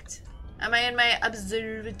fucked. Am I in my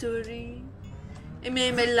observatory? Am I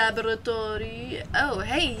in my laboratory? Oh,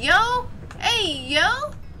 hey, yo! Hey,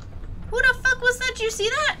 yo! Who the fuck was that? Did you see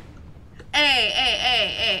that?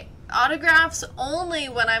 Hey. Autographs only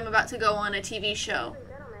when I'm about to go on a TV show.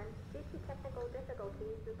 Gentlemen, due to technical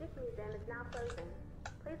difficulties, the Duke Museum is now closing.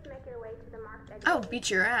 Please make your way to the marked exit. Oh,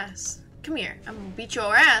 beat your ass. Come here. I'm gonna beat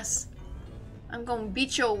your ass. I'm gonna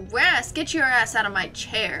beat your ass. Get your ass out of my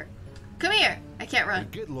chair. Come here. I can't run.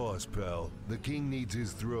 Get lost, pal. The king needs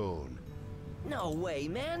his throne. No way,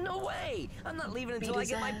 man. No way. I'm not leaving until I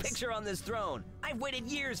get my picture on this throne. I've waited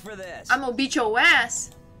years for this. I'm gonna beat your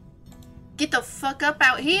ass. Get the fuck up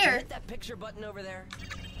out here. Hit that picture button over there.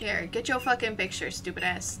 Here, get your fucking picture, stupid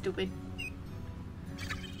ass. Stupid.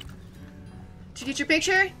 Did you get your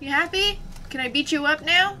picture? You happy? Can I beat you up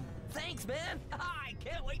now? Thanks, man. I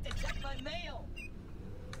can't wait to check my mail.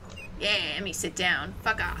 Yeah, let me sit down.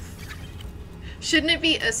 Fuck off. Shouldn't it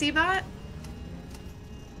be Ussybot?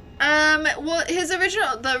 Well,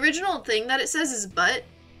 the original thing that it says is but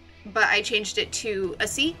I changed it to a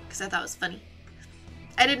C because I thought it was funny.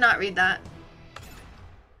 I did not read that.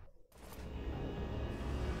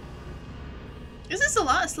 This is a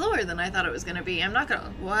lot slower than I thought it was gonna be. I'm not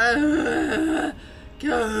gonna.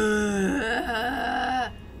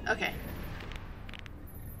 Okay.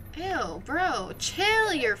 Ew, bro,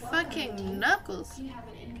 chill your fucking knuckles. You have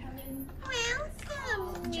an incoming.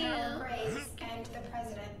 Welcome, General Graves and the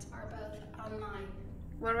president are both online.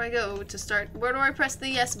 Where do I go to start? Where do I press the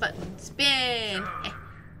yes button? Spin.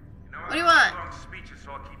 What do you I want? have long speeches,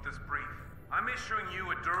 so I'll keep this brief. I'm issuing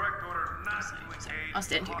you a direct order not to engage I'll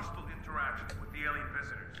stand in here. hostile interactions with the alien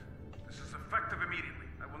visitors. This is effective immediately.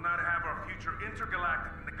 I will not have our future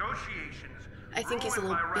intergalactic negotiations I think he's a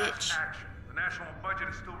ruined little by rash bitch. action. The national budget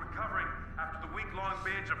is still recovering after the week-long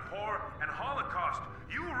binge of horror and Holocaust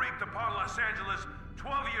you reaped upon Los Angeles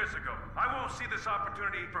 12 years ago. I won't see this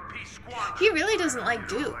opportunity for peace squandered. He really doesn't like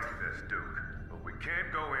Duke. Like this, Duke. But we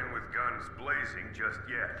can't go in with guns blazing just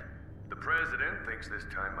yet. The president thinks this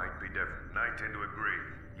time might be different, and I tend to agree.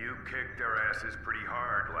 You kicked their asses pretty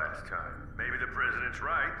hard last time. Maybe the president's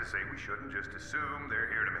right to say we shouldn't just assume they're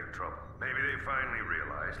here to make trouble. Maybe they finally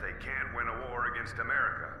realize they can't win a war against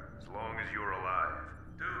America as long as you're alive.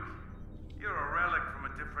 Duke, you're a relic from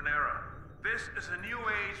a different era. This is a new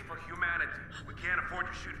age for humanity. We can't afford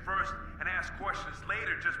to shoot first and ask questions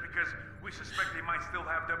later just because we suspect they might still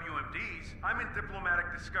have WMDs. I'm in diplomatic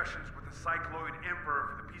discussions with the Cycloid Emperor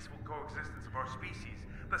for the peaceful coexistence of our species.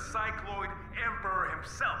 The Cycloid Emperor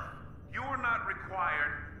himself. You are not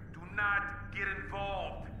required. Do not get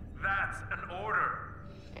involved. That's an order.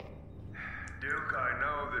 Duke, I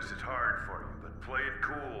know this is hard for you, but play it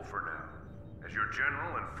cool for now. As your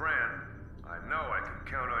general and friend, I know I can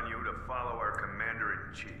count on you to follow our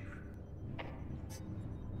commander-in-chief.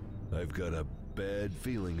 I've got a bad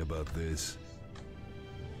feeling about this.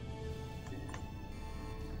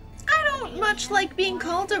 I don't much like being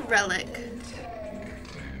called a relic.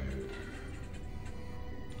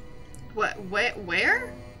 What?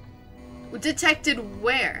 Where? Detected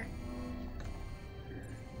where?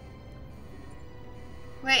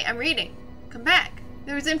 Wait, I'm reading. Come back.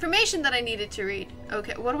 There was information that I needed to read.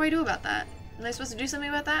 Okay, what do I do about that? Am I supposed to do something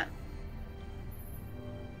about that?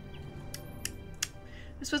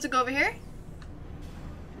 I'm supposed to go over here?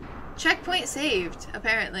 Checkpoint saved,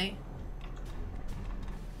 apparently.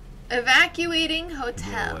 Evacuating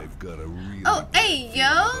hotel. Now I've got a really Oh, hey, yo!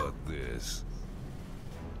 about this.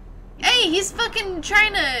 Hey, he's fucking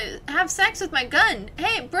trying to have sex with my gun.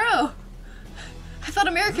 Hey, bro. I thought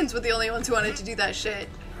Americans were the only ones who wanted to do that shit.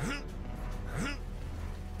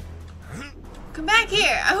 Come back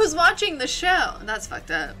here. I was watching the show. That's fucked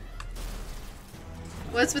up.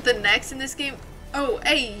 What's with the necks in this game? Oh,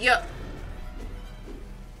 hey, yo.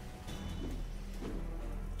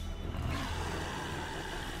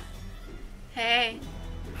 Hey.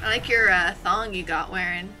 I like your thong you got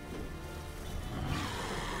wearing.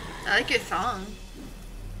 I like your thong.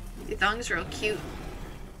 Your thong's real cute.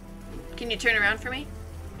 Can you turn around for me?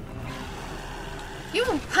 You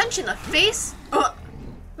a punch in the face? Oh,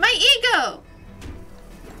 my ego!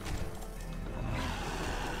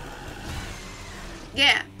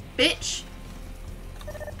 Yeah, bitch.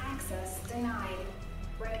 Access denied.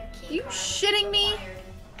 Red key You card shitting me? required.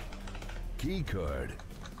 Key card?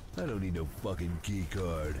 I don't need no fucking key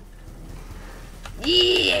card.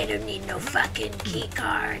 Yeah, I don't need no fucking key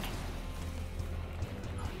card.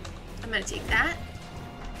 I'm gonna take that.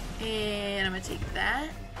 And I'm gonna take that.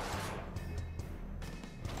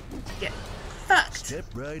 Get fucked. Step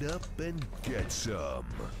right up and get some.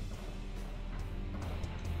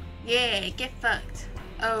 Yeah, get fucked.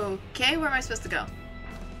 Okay, where am I supposed to go?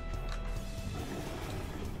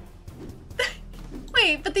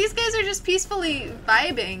 Wait, but these guys are just peacefully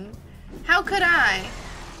vibing. How could I?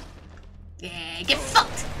 Yeah, get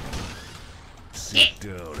fucked! Sit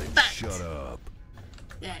down and fucked. shut up.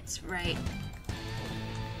 That's right.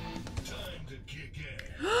 Time to kick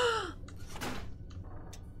in.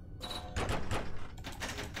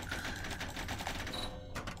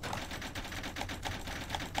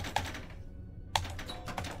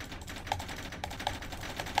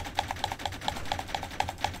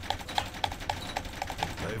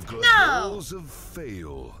 I've got No! balls of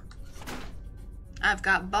fail. I've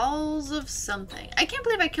got balls of something. I can't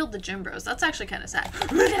believe I killed the gym bros. That's actually kind of sad.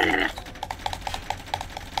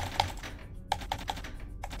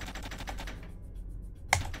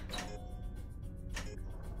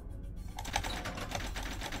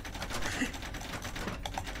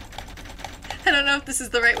 I don't know if this is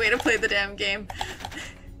the right way to play the damn game.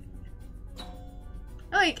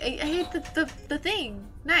 Oh, I hate the thing.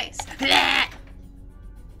 Nice. Huh?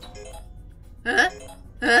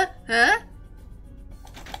 Huh? Huh?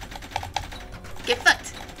 Get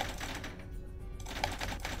fucked.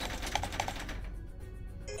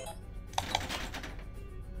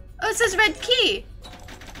 Oh, it says red key.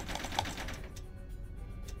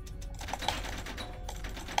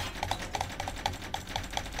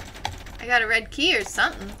 I got a red key or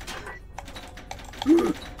something.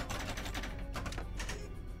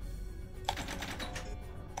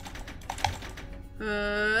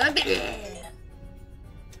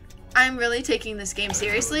 I'm really taking this game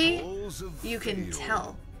seriously. You can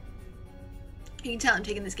tell. You can tell I'm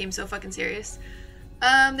taking this game so fucking serious.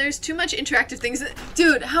 There's too much interactive things.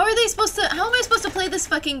 Dude, how am I supposed to play this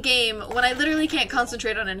fucking game when I literally can't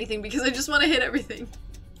concentrate on anything because I just want to hit everything?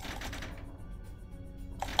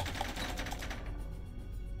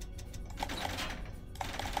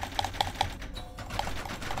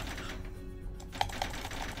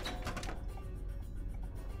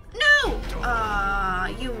 No! Aw,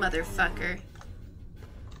 you motherfucker.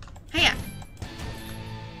 Heya.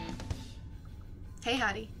 Hey,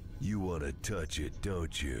 hottie. You want to touch it,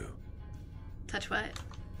 don't you? Touch what?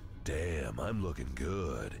 Damn, I'm looking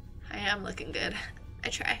good. I am looking good. I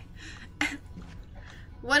try.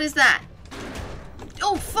 What is that?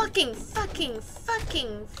 Oh, fucking fuck.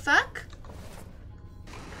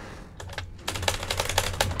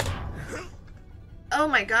 Oh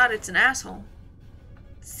my god, it's an asshole.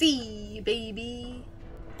 See, baby.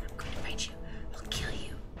 I'm going to fight you. I'll kill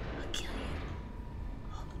you. I'll kill you.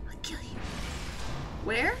 Oh, I'll kill you.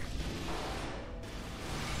 Where?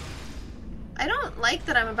 I don't like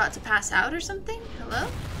that I'm about to pass out or something. Hello?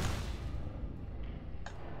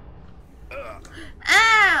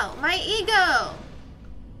 Ow! My ego!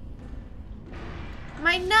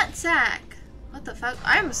 My nutsack! What the fuck?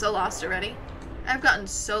 I'm so lost already. I've gotten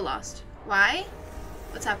so lost. Why?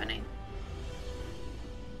 What's happening?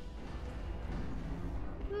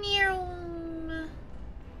 Neum.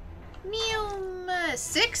 Neum.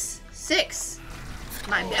 6? 6.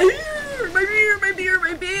 My beer,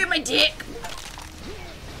 my dick.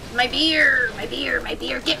 My beer.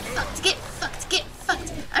 Get fucked.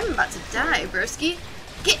 I'm about to die, broski.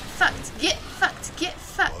 Get fucked.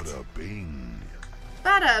 Bada bing.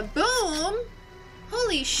 Bada boom.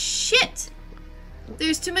 Holy shit.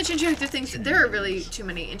 There's too much interactive things. There are really too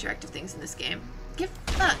many interactive things in this game. Get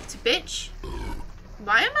fucked, bitch.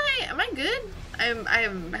 Why am I good? I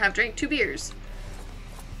have drank 2 beers.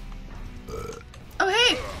 Oh,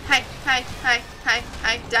 hey! Hi,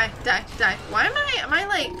 die. Why am I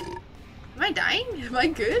dying? Am I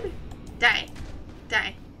good? Die.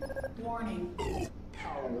 Warning.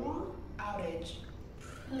 Power outage.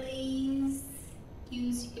 Please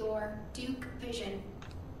use your Duke Vision.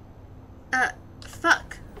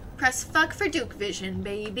 Fuck. Press fuck for Duke Vision,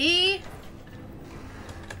 baby.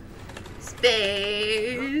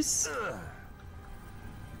 Space.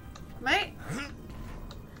 Why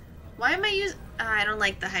am I using... I don't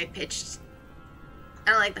like the high-pitched...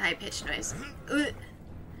 I don't like the high-pitched noise.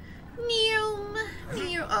 Neum.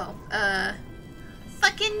 Oh,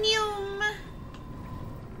 fucking neum.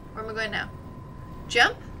 Where am I going now?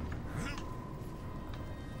 Jump?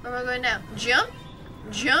 Where am I going now? Jump?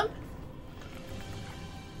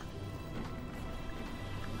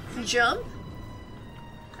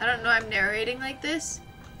 I don't know, I'm narrating like this.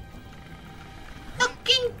 Fuck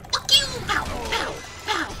you! Pow!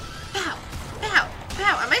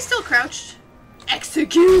 Am I still crouched?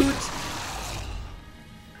 Execute!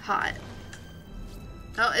 Hot.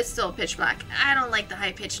 Oh, it's still pitch black. I don't like the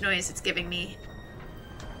high-pitched noise it's giving me.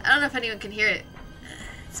 I don't know if anyone can hear it.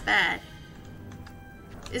 It's bad.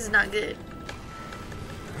 This is not good.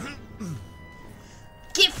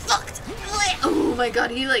 Get fucked! Oh my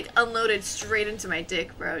god, he like unloaded straight into my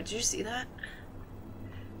dick, bro. Did you see that?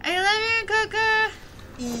 I love you, Coca!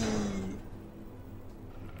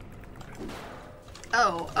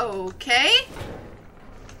 Oh, okay.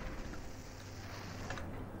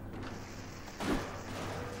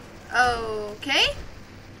 Okay.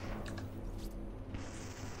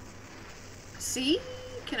 See?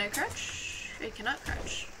 Can I crouch? I cannot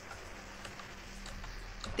crouch.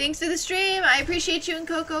 Thanks for the stream. I appreciate you and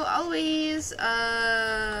Coco always. What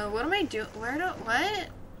am I doing? What?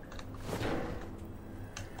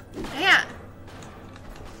 Yeah.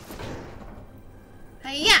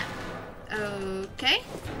 Hiya. Okay.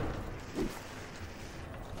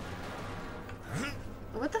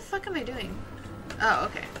 What the fuck am I doing? Oh,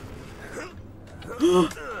 okay.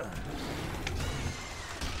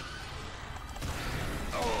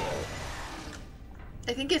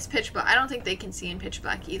 I think it's pitch black. I don't think they can see in pitch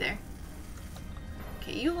black either.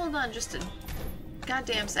 Okay, you hold on just a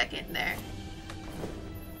goddamn second there.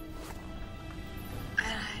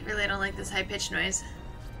 I really don't like this high-pitched noise.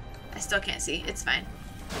 I still can't see. It's fine.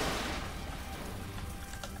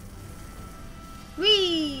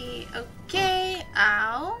 Whee! Okay.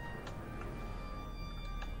 Ow.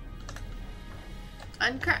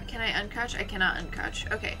 Uncrouch. Can I uncrouch? I cannot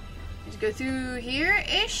uncrouch. Okay. Just go through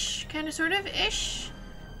here-ish. Kind of, sort of-ish.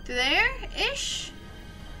 Through there-ish.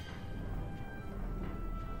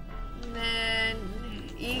 And then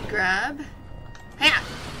E-grab. Hiya!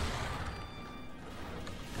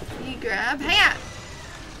 E-grab. Hiya!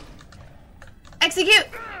 Execute!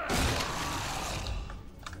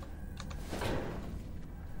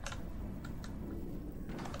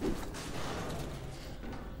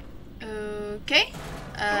 Okay.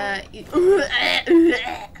 How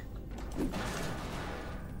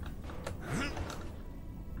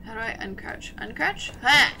do I uncrouch? Uncrouch?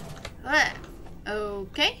 Ha! Ha!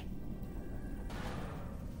 Okay.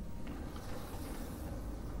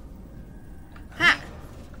 Ha!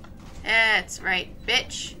 That's right,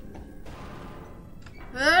 bitch.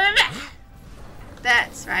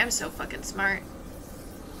 That's right. I'm so fucking smart.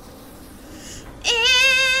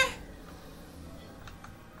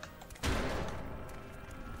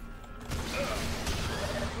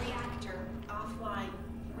 Reactor offline.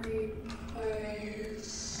 Replace.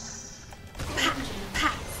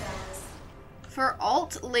 For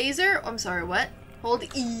alt laser, I'm sorry, what? Hold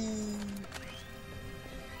E.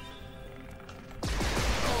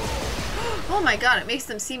 Oh my god, it makes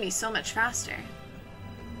them see me so much faster.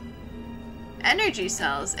 Energy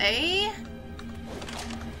cells, eh?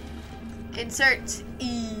 Insert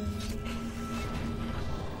E.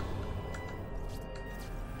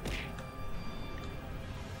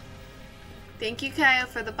 Thank you, Kyle,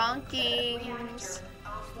 for the bonkings. Reactor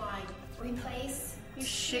offline. Replace. You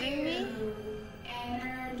shitting me?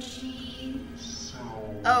 Energy.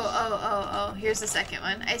 Oh. Here's the second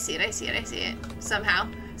one. I see it. Somehow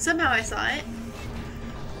I saw it.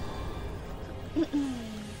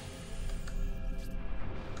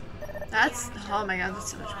 That's, oh my god,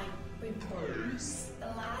 that's so much. Replace the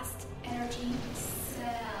last energy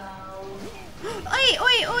cell.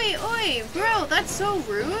 Oi, bro, that's so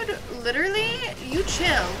rude. Literally, you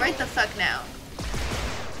chill right the fuck now.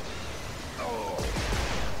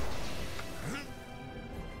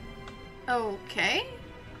 Okay.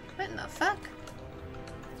 What in the fuck?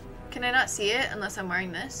 Can I not see it unless I'm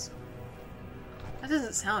wearing this? That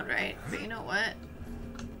doesn't sound right, but you know what?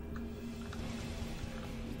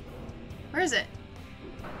 Where is it?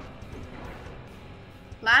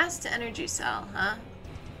 Last energy cell, huh?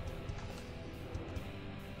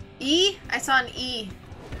 E? I saw an E.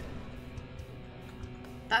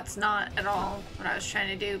 That's not at all what I was trying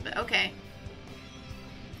to do, but okay.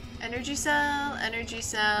 Energy cell,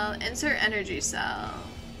 insert energy cell.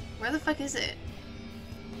 Where the fuck is it?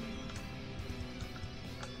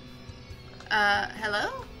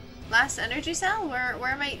 Hello? Last energy cell?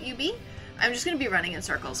 Where might you be? I'm just gonna be running in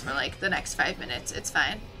circles for like the next 5 minutes. It's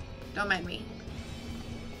fine. Don't mind me.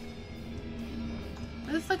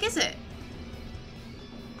 Where the fuck is it?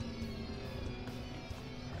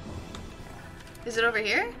 Is it over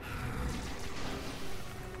here?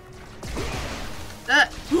 I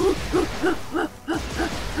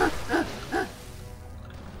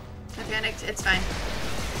panicked. It's fine.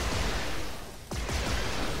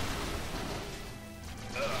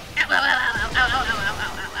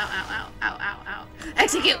 Ow.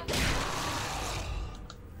 Execute!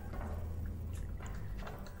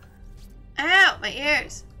 Ow! My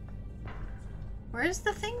ears! Where's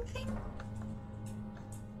the thing?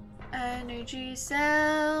 Energy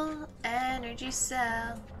cell.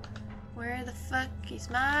 Where the fuck is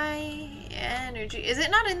my energy? Is it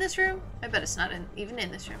not in this room? I bet it's not even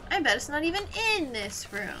in this room. I bet it's not even in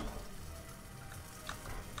this room.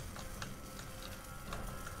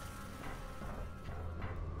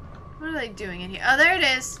 What are they doing in here? Oh, there it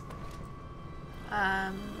is.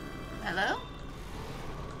 Hello?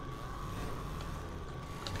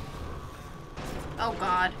 Oh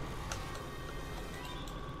god.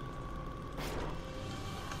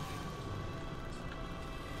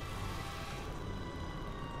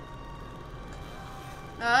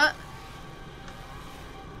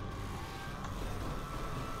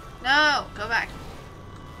 No, go back.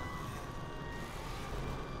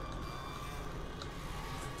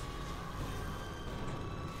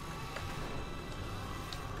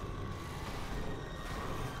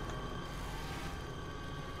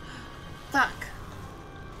 Fuck.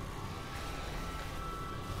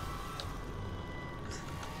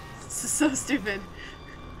 This is so stupid.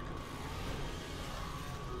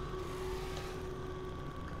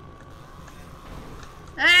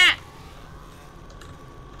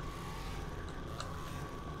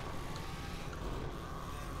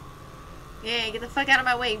 Yeah, get the fuck out of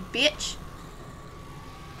my way, bitch.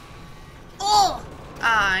 Oh!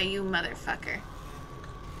 Ah, you motherfucker.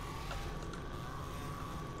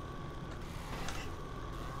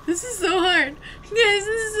 This is so hard. Guys, this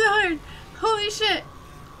is so hard. Holy shit.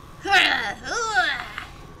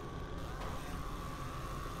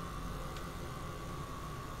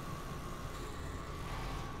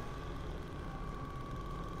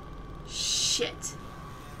 Shit.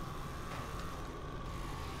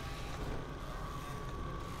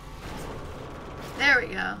 There we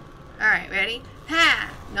go. Alright, ready?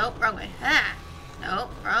 Ha! Nope, wrong way. Ha!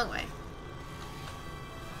 Nope, wrong way.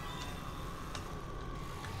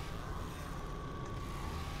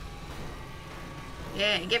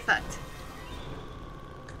 Yeah, get fucked.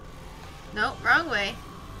 Nope, wrong way.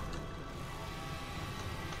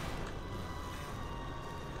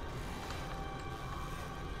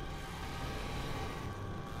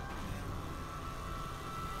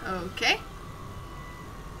 Okay.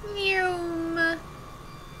 Neum.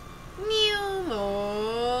 Neum.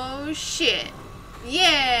 Oh, shit.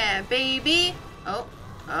 Yeah, baby. Oh.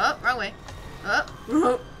 Oh, wrong way. Oh.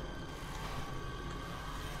 Oh.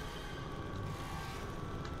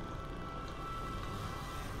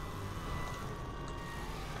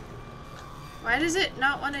 Why does it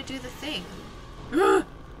not want to do the thing?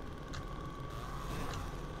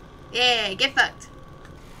 Yeah, get fucked.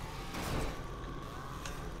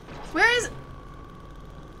 Where is...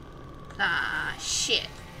 Ah, shit.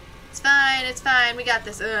 It's fine, it's fine. We got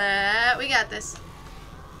this. We got this.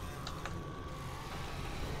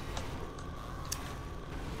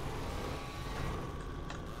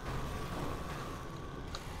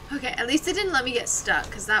 Okay, at least it didn't let me get stuck,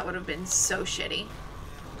 because that would have been so shitty.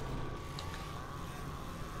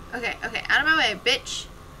 Okay, okay, out of my way, bitch.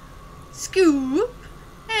 Scoop.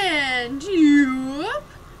 And yoop.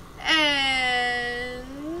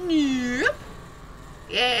 And yoop.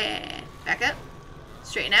 Yeah. Back up.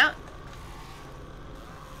 Straighten out.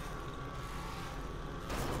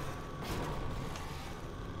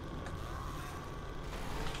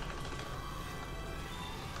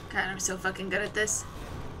 God, I'm so fucking good at this.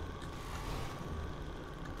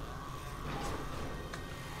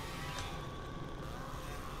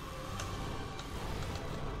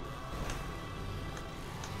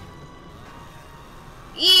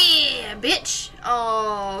 Yeah, bitch.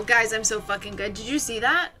 Oh, guys, I'm so fucking good. Did you see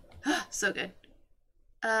that? So good.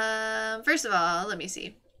 First of all, let me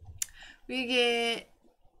see. We get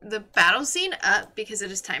the battle scene up because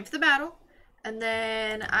it is time for the battle. And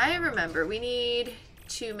then I remember we need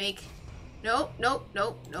to make... Nope, nope,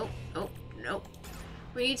 nope, nope, nope, nope.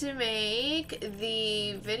 We need to make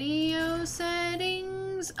the video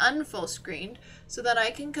settings unfull screened so that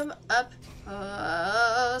I can come up,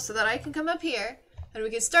 here and we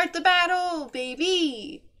can start the battle,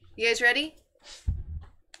 baby. You guys ready?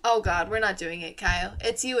 Oh God, we're not doing it, Kyle.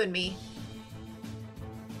 It's you and me.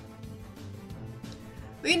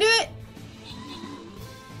 We can do it.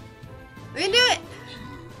 We can do it.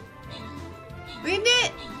 We can do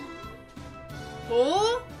it.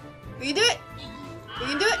 Oh, we can do it. We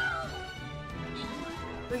can do it.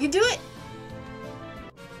 We can do it.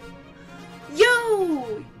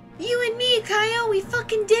 Yo, you and me, Kyle, we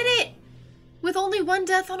fucking did it. With only one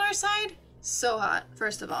death on our side? So hot,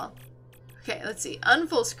 first of all. Okay, let's see.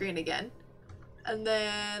 Unfull screen again. And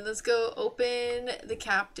then let's go open the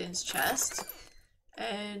captain's chest.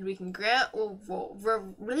 And we can grant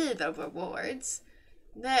rewards.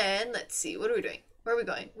 Then, let's see. What are we doing? Where are we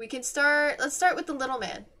going? We can start... Let's start with the little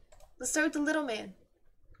man. Let's start with the little man.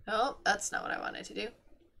 Oh, that's not what I wanted to do.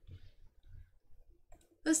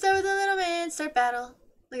 Let's start with the little man. Start battle.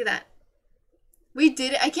 Look at that. We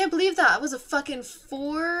did it. I can't believe that. It was a fucking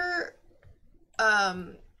 4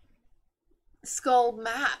 skull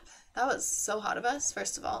map. That was so hot of us,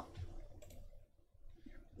 first of all.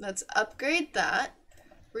 Let's upgrade that.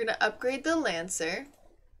 We're gonna upgrade the Lancer.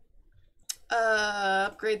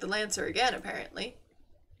 Upgrade the Lancer again, apparently.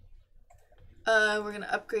 We're gonna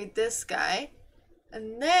upgrade this guy.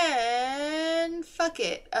 And then... Fuck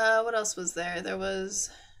it. What else was there? There was...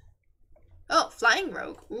 Oh, Flying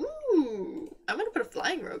Rogue. Ooh. I'm gonna put a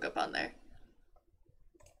Flying Rogue up on there.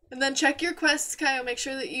 And then check your quests, Kyle. Make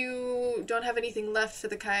sure that you don't have anything left for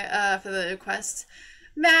the quest.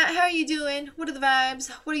 Matt, how are you doing? What are the vibes?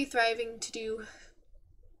 What are you thriving to do?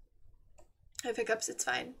 I have hiccups, it's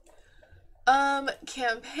fine.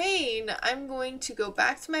 Campaign, I'm going to go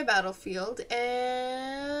back to my battlefield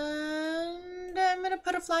and I'm gonna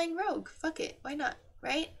put a Flying Rogue. Fuck it, why not,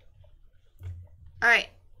 right? Alright,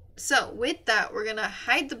 so with that, we're gonna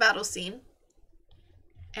hide the battle scene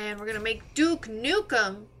and we're gonna make Duke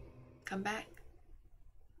Nukem come back.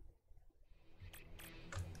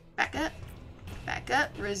 Back up. Back up.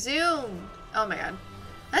 Resume. Oh my god.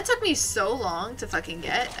 That took me so long to fucking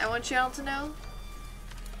get, I want you all to know.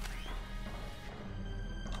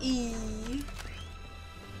 E.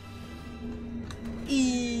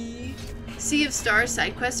 Sea of Stars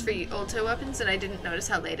side quest for Ultra weapons, and I didn't notice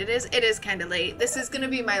how late it is. It is kind of late. This is gonna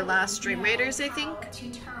be my last Stream Raiders, I think. To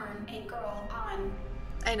turn a girl on.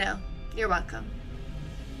 I know. You're welcome.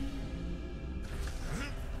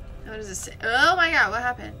 What does this say? Oh my god, what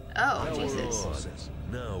happened? Oh, Jesus.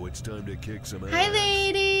 Now it's time to kick some ass. Hi,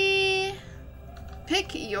 lady.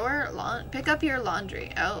 Pick up your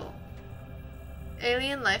laundry. Oh.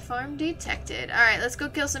 Alien life form detected. Alright, let's go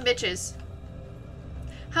kill some bitches.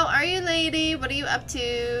 How are you, lady? What are you up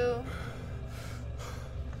to?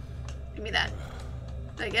 Give me that.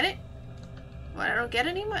 Did I get it? What, I don't get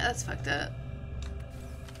it anymore? That's fucked up.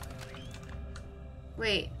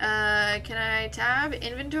 Wait, can I tab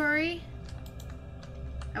inventory?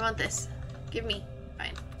 I want this. Give me.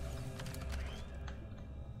 Fine.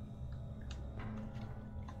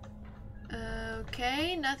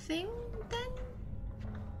 Okay, nothing then?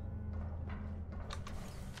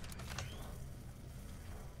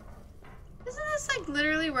 Isn't this like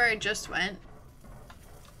literally where I just went?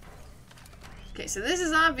 Okay, so this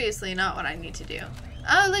is obviously not what I need to do.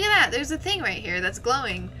 Oh, look at that! There's a thing right here that's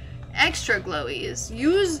glowing. Extra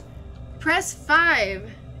glowies. Press 5.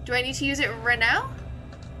 Do I need to use it right now?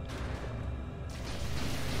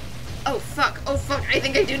 Oh fuck, I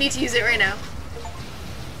think I do need to use it right now.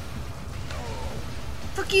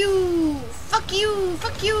 Fuck you! Fuck you!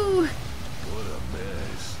 Fuck you! What a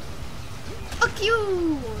mess. Fuck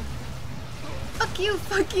you! Fuck you!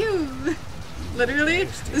 Fuck you! Literally?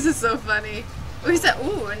 This is so funny. Oh, he said,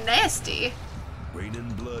 ooh, nasty. Raining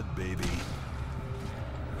blood, baby.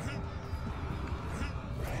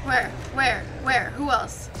 Where? Who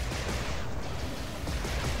else?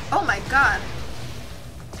 Oh my god.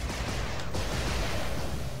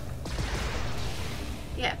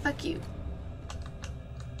 Yeah, fuck you.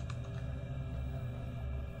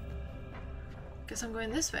 Guess I'm going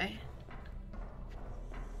this way.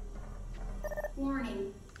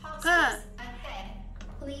 Warning. Hostiles ahead.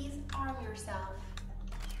 Please arm yourself.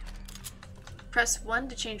 Press 1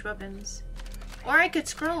 to change weapons. Or I could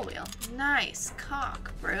scroll wheel. Nice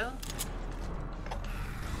cock, bro.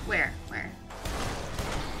 Where?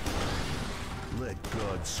 Let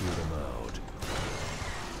God sort them out.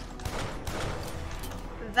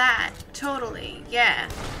 That. Totally. Yeah.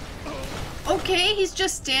 Okay, he's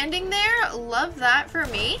just standing there. Love that for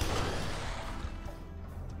me.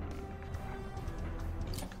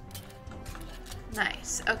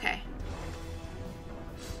 Nice. Okay.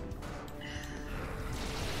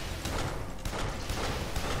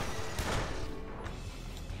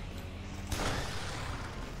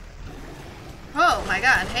 Oh my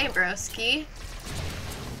god. Hey, broski.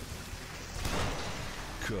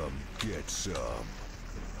 Come get some.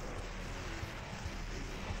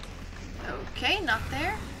 Okay, not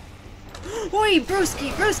there. Oi,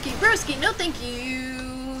 broski, no thank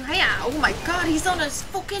you. Hiya. Oh my god, he's on a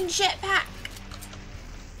fucking jetpack.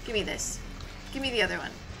 Give me this. Give me the other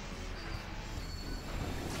one.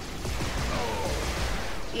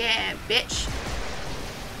 Yeah, bitch.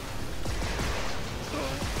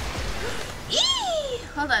 Eee!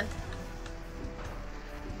 Hold on.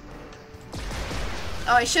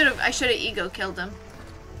 Oh, I should have ego killed him.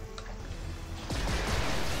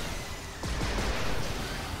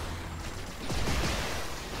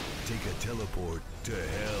 Take a teleport to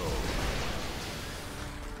hell.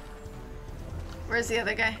 Where's the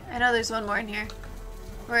other guy? I know there's one more in here.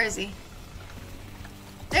 Where is he?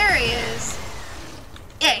 There he is.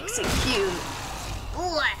 Execute.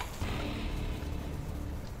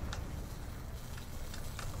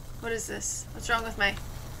 What is this? What's wrong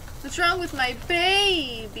with my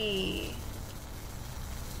baby?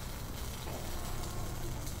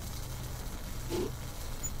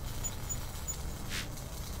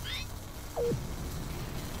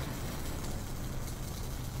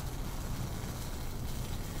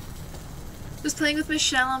 Was playing with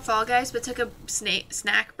Michelle on Fall Guys, but took a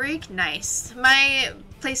snack break. Nice. My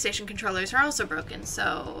PlayStation controllers are also broken,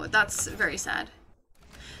 so that's very sad.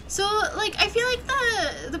 So, like, I feel like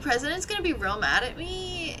the president's gonna be real mad at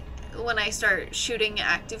me when I start shooting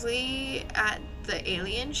actively at the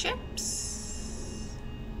alien ships.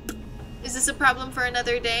 Is this a problem for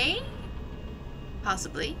another day?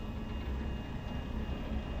 Possibly.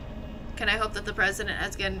 Can I hope that the president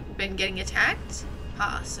has been getting attacked?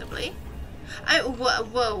 Possibly.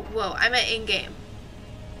 Whoa, I'm at in-game.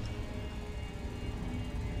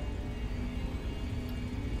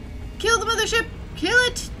 Kill the mothership! Kill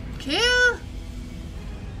it! Kill!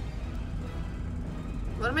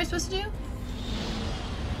 What am I supposed to do?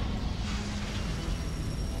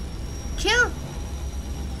 Kill!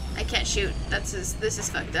 I can't shoot. This is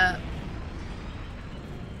fucked up.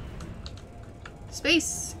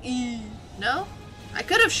 Space. E. No? I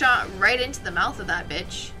could have shot right into the mouth of that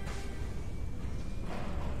bitch.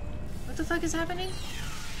 What the fuck is happening?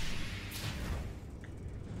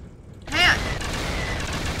 Hang on.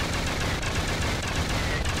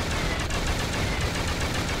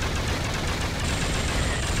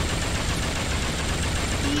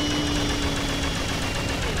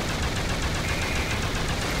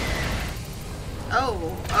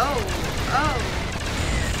 Oh, oh, oh.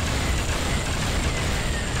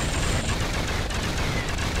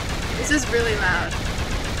 This is really loud.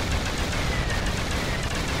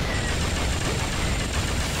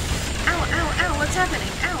 Ow, ow, ow, what's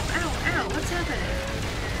happening? Ow, ow, ow, what's happening?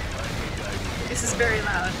 This is very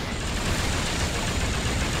loud.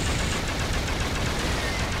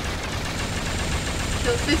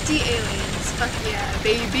 Kill 50 aliens. Fuck yeah,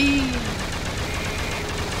 baby!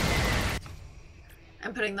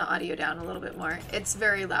 I'm putting the audio down a little bit more. It's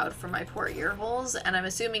very loud for my poor ear holes, and I'm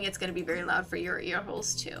assuming it's going to be very loud for your ear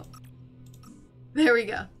holes too. There we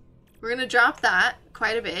go. We're going to drop that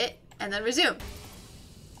quite a bit, and then resume.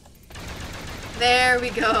 There we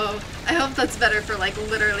go. I hope that's better for like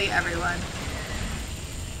literally everyone.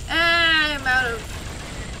 I'm out of...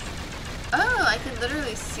 Oh, I can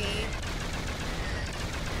literally see...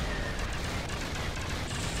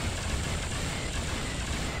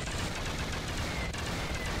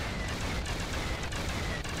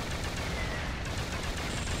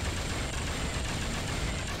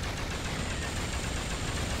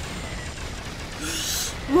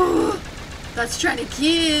 Ooh, that's trying to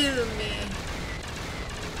kill me.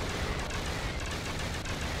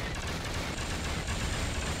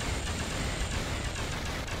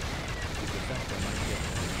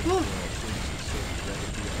 Ooh.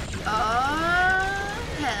 Oh,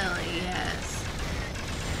 hell yes.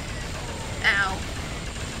 Ow.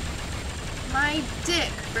 My dick,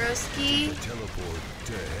 broski. Teleport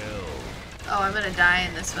to hell. Oh, I'm gonna die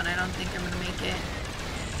in this one. I don't think I'm gonna make it.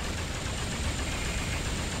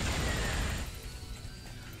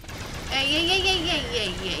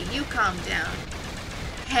 Hey, you calm down.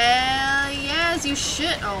 Hell yes, you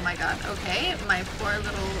should. Oh my god, okay. My poor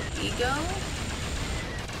little ego.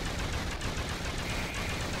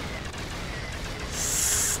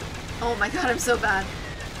 Oh my god, I'm so bad.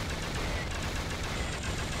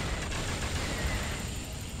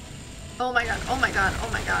 Oh my god, oh my god, oh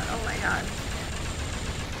my god, oh my god.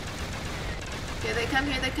 Here they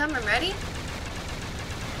come, I'm ready.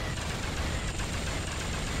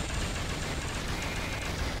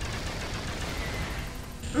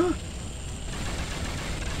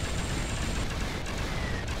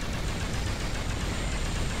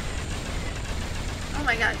 Oh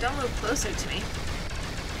my god, don't move closer to me.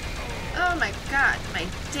 Oh my god, my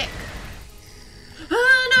dick.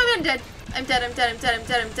 Oh no, I'm dead. I'm dead, I'm dead, I'm dead, I'm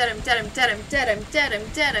dead, I'm dead, I'm dead, I'm dead, I'm dead, I'm dead, I'm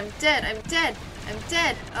dead, I'm dead, I'm dead, I'm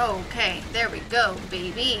dead. Okay, there we go,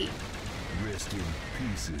 baby. Rest in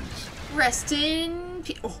pieces. Rest in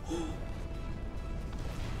peace. Oh.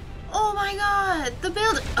 Oh my god, the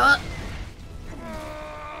building.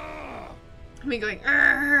 Me going.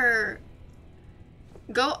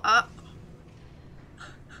 Go up.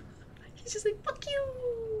 He's just like, fuck you.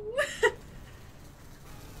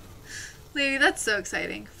 Lady, that's so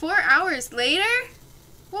exciting. 4 hours later?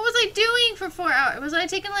 What was I doing for 4 hours? Was I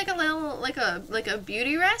taking like a little, like a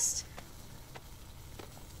beauty rest?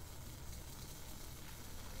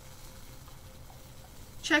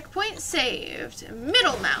 Checkpoint saved.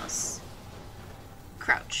 Middle mouse.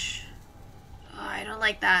 Crouch. Oh, I don't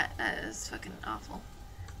like that. That is fucking awful.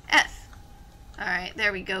 F. Alright,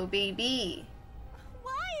 there we go, baby.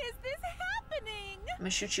 Why is this happening? I'm gonna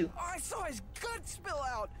shoot you. Oh, I saw his gut spill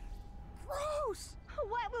out. Gross.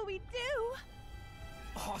 What will we do?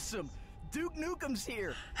 Awesome. Duke Nukem's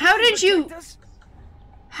here. How did you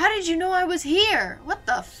know I was here? What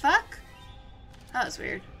the fuck? That was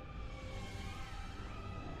weird.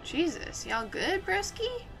 Jesus, y'all good,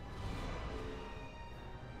 broski?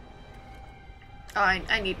 Oh,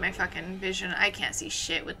 I need my fucking vision. I can't see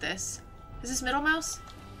shit with this. Is this middle mouse?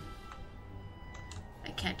 I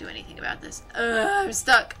can't do anything about this. I'm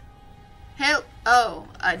stuck. Help. Oh,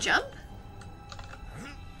 a jump?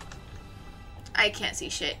 I can't see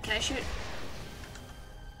shit. Can I shoot?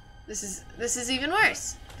 This is even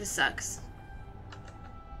worse. This sucks.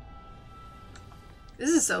 This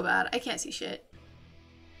is so bad. I can't see shit.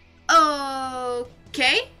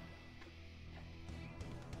 Okay.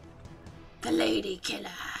 The lady killer.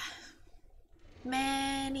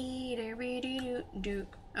 Man-eater, do.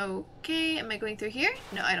 Okay, am I going through here?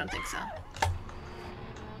 No, I don't think so.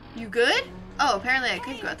 You good? Oh, apparently I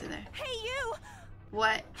could go out through there. Hey, you!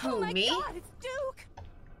 What? Who, Oh my me? God, it's Duke!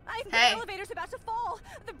 I think Hey. the elevator's about to fall.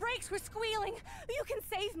 The brakes were squealing. You can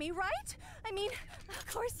save me, right? I mean, of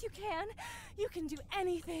course you can. You can do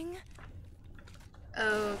anything.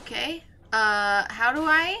 Okay. How do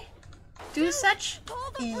I do Duke, such?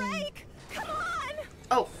 Pull the brake! Come on!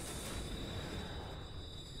 Oh.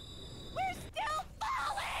 We're still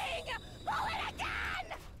falling! Pull it again!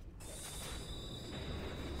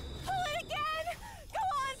 Pull it again! Go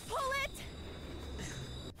on, pull it!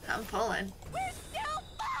 I'm pulling. We're still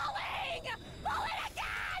falling! Pull it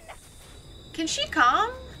again! Can she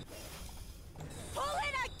calm? Pull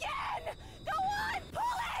it again! Go on,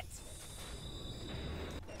 pull it!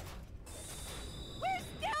 We're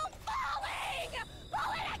still falling!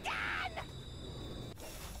 Pull it again!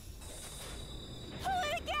 Pull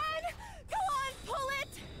it again! Go on, pull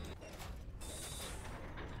it!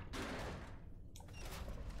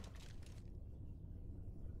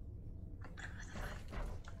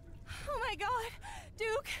 Oh my God,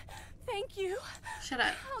 Duke, thank you. Shut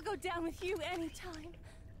up. I'll go down with you anytime.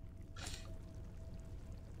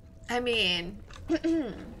 I mean...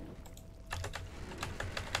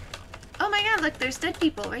 Oh my God, look, there's dead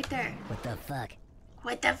people right there. What the fuck?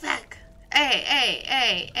 What the fuck?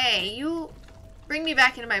 Hey, you bring me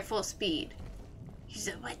back into my full speed. He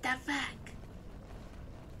said, what the fuck?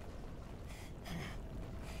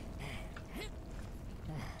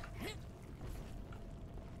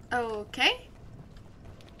 Okay.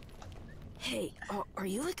 Hey, are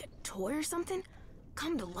you like a toy or something?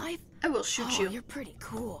 Come to life? I will shoot you. You're pretty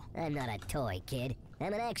cool. I'm not a toy, kid.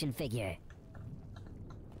 I'm an action figure.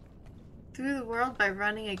 Through the world by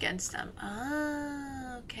running against them.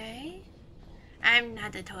 Ah, okay. I'm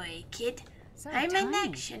not a toy, kid. So I'm an tiny.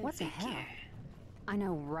 action What the figure. hell? I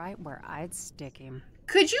know right where I'd stick him.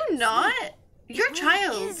 Could you not? You're a It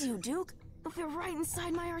child. really is you, Duke. It'll fit right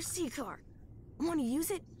inside my RC car. Want to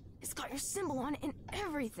use it? It's got your symbol on it and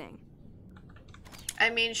everything. I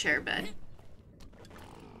mean, sure, bud.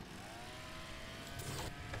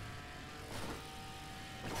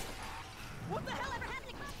 What the hell ever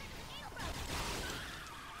happened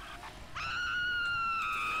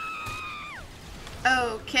to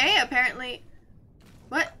Okay, apparently...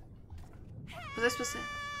 What? Was I supposed to...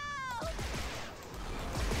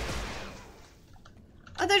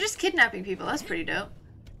 Oh, they're just kidnapping people. That's pretty dope.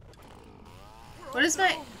 What is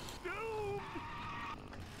my...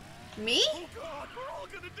 Me? Oh God, we're all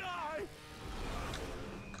gonna die!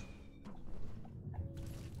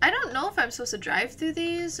 I don't know if I'm supposed to drive through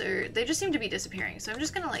these, or they just seem to be disappearing, so I'm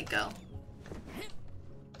just gonna, like, go.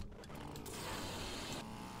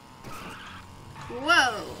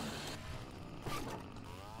 Whoa!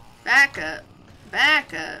 Back up.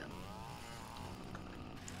 Back up.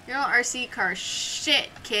 Your old RC car shit,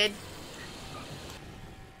 kid.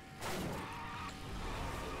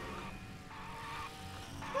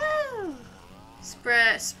 Woo!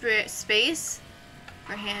 Space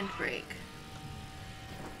for handbrake.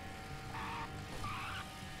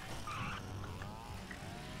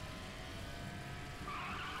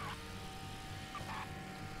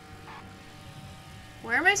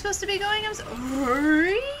 Where am I supposed to be going? I'm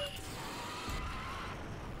sorry.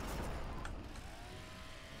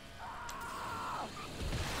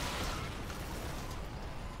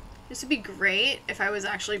 This would be great if I was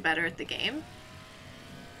actually better at the game.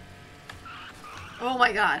 Oh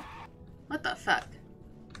my God. What the fuck?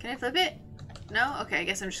 Can I flip it? No? Okay, I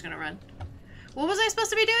guess I'm just gonna run. What was I supposed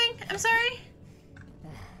to be doing? I'm sorry?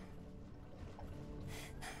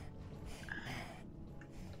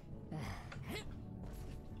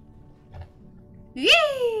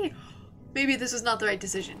 Yay! Maybe this was not the right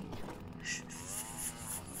decision.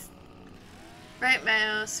 Right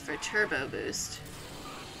mouse for turbo boost.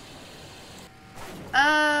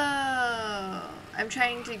 Oh, I'm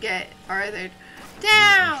trying to get farther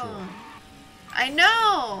down. I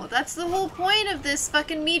know. That's the whole point of this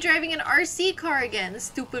fucking me driving an RC car again. This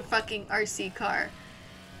stupid fucking RC car.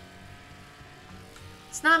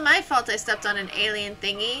 It's not my fault I stepped on an alien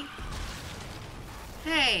thingy.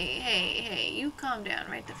 Hey, you calm down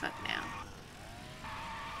right the fuck now.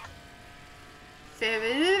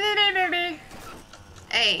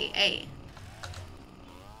 Hey.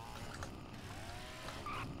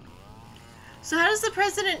 So how does the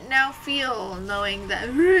president now feel knowing that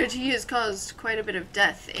he has caused quite a bit of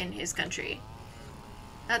death in his country?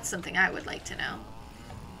 That's something I would like to know.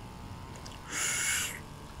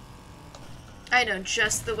 I know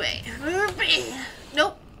just the way.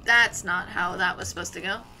 Nope, that's not how that was supposed to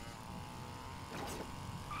go.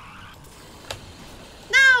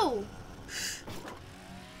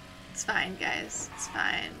 It's fine, guys. It's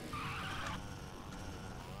fine.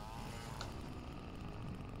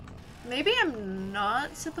 Maybe I'm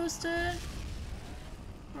not supposed to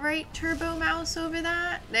right turbo mouse over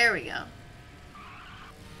that? There we go. Am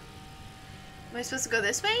I supposed to go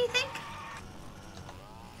this way, you think?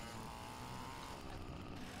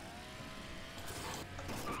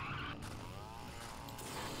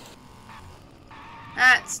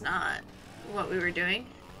 That's not what we were doing.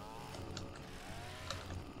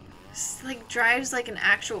 This, like, drives like an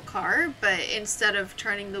actual car, but instead of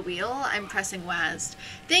turning the wheel, I'm pressing WASD.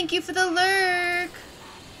 Thank you for the lurk!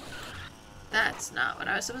 That's not what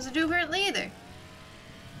I was supposed to do apparently either.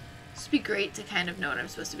 This would be great to kind of know what I'm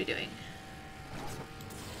supposed to be doing.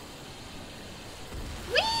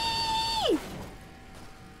 Whee!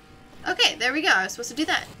 Okay, there we go. I was supposed to do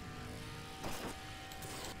that.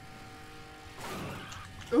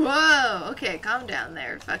 Whoa! Okay, calm down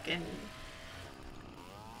there, fucking...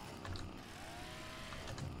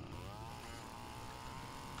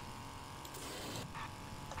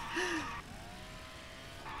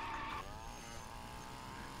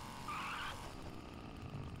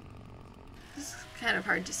 This is kind of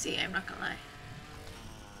hard to see, I'm not gonna lie.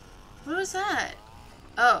 What was that?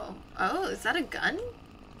 Oh. Oh, is that a gun?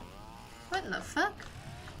 What in the fuck?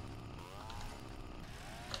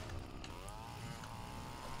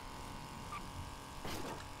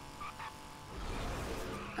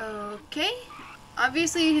 Okay.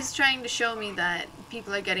 Obviously he's trying to show me that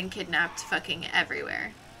people are getting kidnapped fucking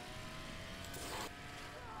everywhere.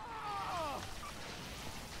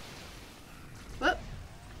 Whoop.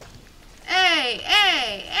 Hey,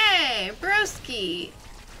 hey, hey, broski!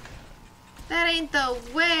 That ain't the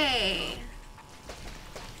way!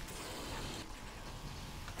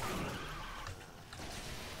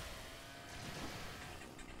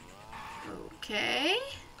 Okay.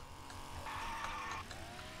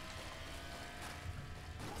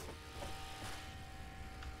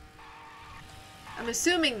 I'm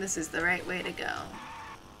assuming this is the right way to go.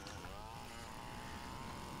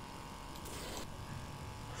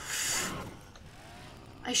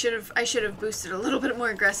 I should have boosted a little bit more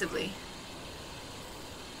aggressively.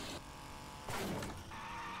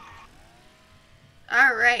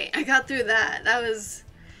 Alright, I got through that. That was...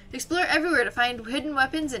 Explore everywhere to find hidden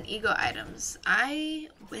weapons and ego items. I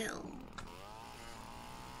will.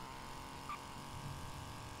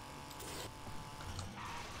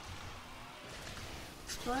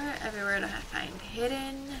 Explore everywhere to find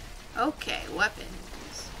hidden... Okay,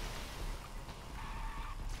 weapons.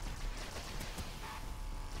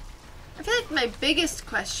 I feel like my biggest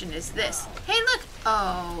question is this. Hey, look!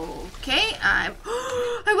 Okay, I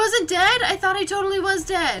wasn't dead? I thought I totally was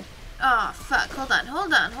dead. Oh, fuck. Hold on,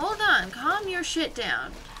 hold on, hold on. Calm your shit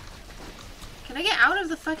down. Can I get out of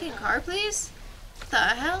the fucking car, please? What the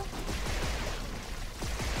hell?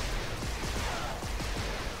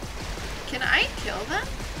 Can I kill them?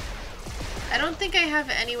 I don't think I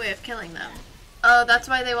have any way of killing them. Oh, that's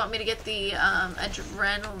why they want me to get the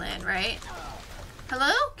adrenaline, right?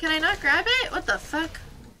 Hello? Can I not grab it? What the fuck?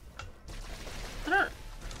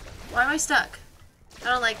 Why am I stuck? I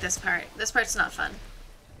don't like this part. This part's not fun.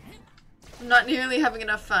 I'm not nearly having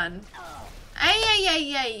enough fun. Ay, ay,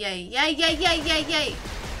 ay, ay, ay, ay, ay, ay, ay, ay.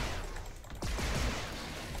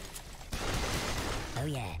 Oh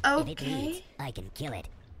yeah. Okay. If it bleeds, I can kill it.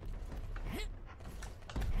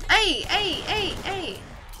 Hey, hey, hey, hey.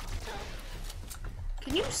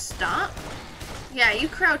 Can you stop? Yeah, you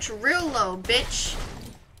crouch real low, bitch.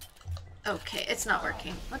 Okay, it's not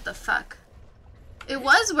working. What the fuck? It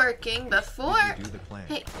was working before. Did you do the plan?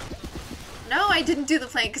 Hey. No, I didn't do the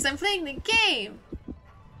plan because I'm playing the game.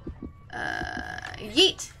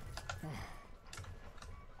 Yeet.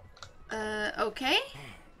 Okay.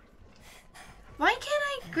 Why can't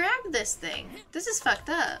I grab this thing? This is fucked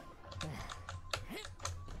up.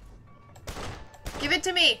 Give it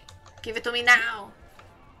to me. Give it to me now.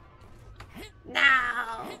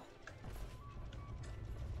 Now.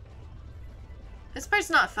 This part's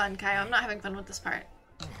not fun, Kyle. I'm not having fun with this part.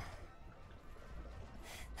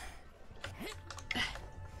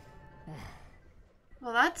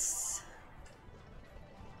 Well, that's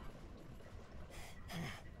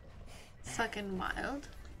fucking wild.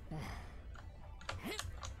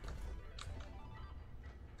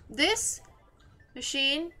 This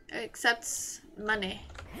machine accepts money.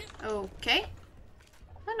 Okay.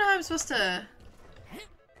 I don't know how I'm supposed to...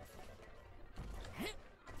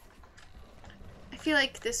 I feel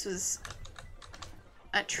like this was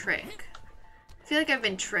a trick. I feel like I've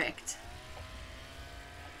been tricked.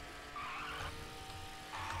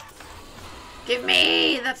 Give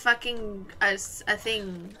me the fucking... a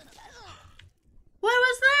thing. What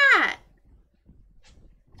was that?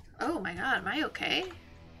 Oh my god, am I okay?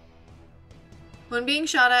 When being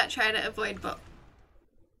shot at, try to avoid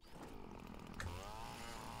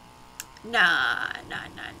Nah.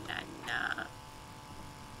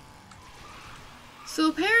 So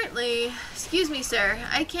apparently, excuse me sir,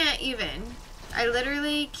 I can't even. I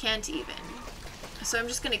literally can't even. So I'm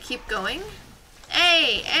just gonna keep going.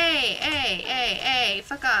 Hey,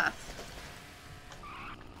 fuck off.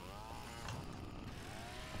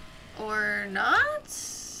 Or not?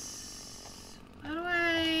 How do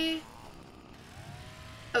I...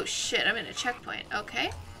 Oh shit, I'm in a checkpoint.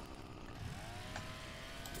 Okay.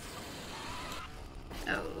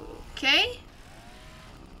 Okay.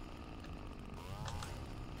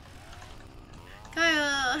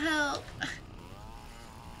 Kyle, help.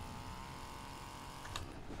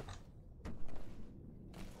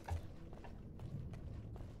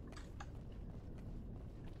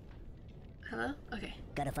 Hello? Okay.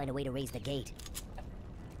 Gotta find a way to raise the gate.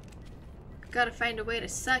 Gotta find a way to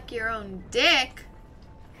suck your own dick.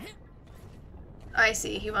 Oh, I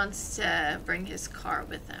see. He wants to bring his car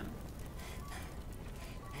with him.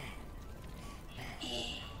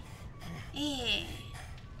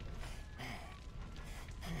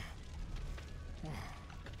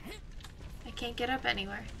 I can't get up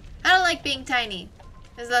anywhere. I don't like being tiny.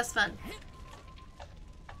 It's less fun.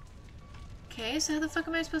 Okay, so how the fuck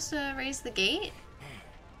am I supposed to raise the gate?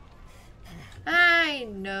 I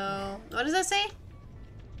know. What does that say?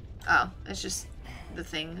 Oh, it's just the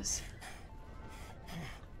things.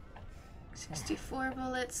 64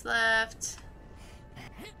 bullets left.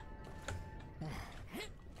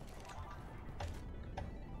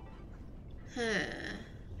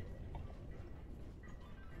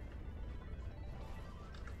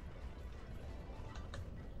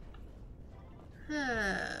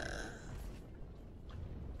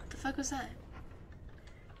 What the fuck was that?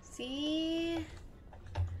 See?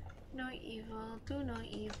 No evil, do no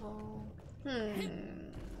evil.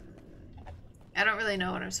 I don't really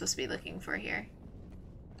know what I'm supposed to be looking for here.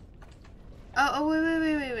 Oh,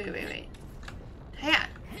 wait. Yeah.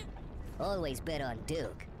 Always bet on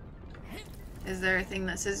Duke. Is there a thing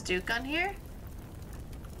that says Duke on here?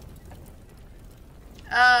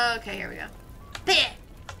 Oh, okay, here we go.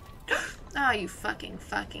 Oh, you fucking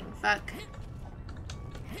fuck.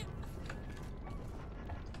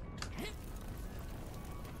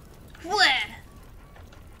 Bleh.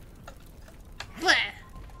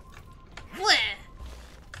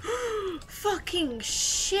 Fucking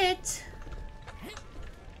shit.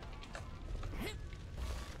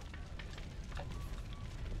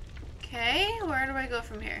 Okay, where do I go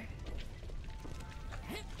from here?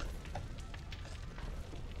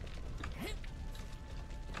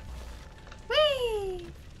 Whee!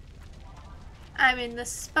 I'm in the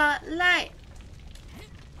spotlight.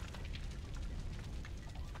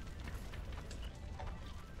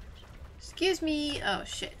 Excuse me. Oh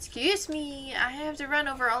shit. Excuse me. I have to run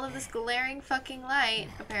over all of this glaring fucking light,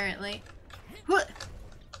 apparently. What?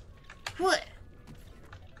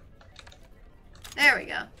 There we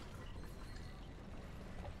go.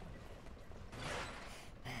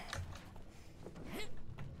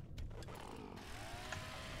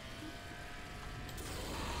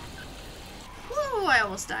 Woo, I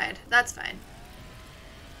almost died. That's fine.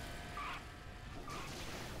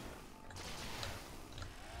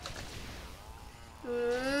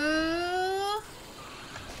 Ooh.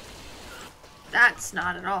 That's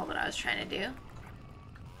not at all what I was trying to do.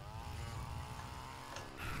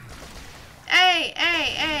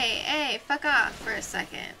 Hey, fuck off for a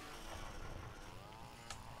second.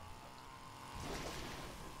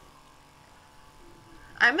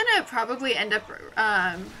 I'm gonna probably end up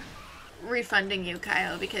refunding you,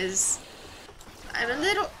 Kyle, because I'm a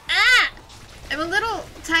little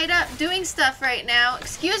tied up doing stuff right now.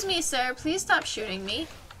 Excuse me, sir. Please stop shooting me.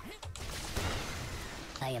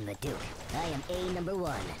 I am the Duke. I am A number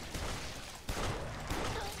 1.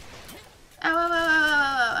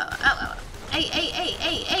 Ow.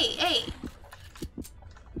 Hey.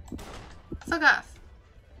 Fuck off.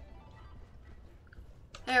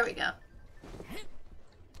 There we go.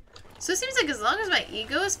 So it seems like as long as my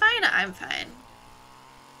ego is fine, I'm fine.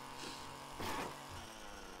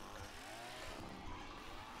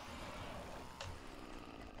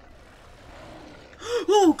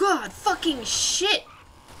 Oh god, fucking shit.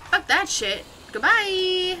 Fuck that shit.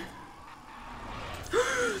 Goodbye.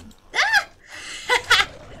 Ah!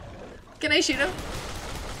 Can I shoot him?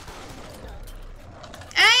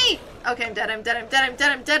 Hey! Okay, I'm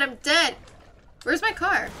dead. Where's my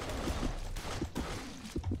car?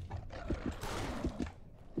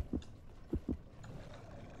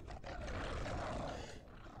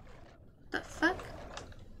 The fuck?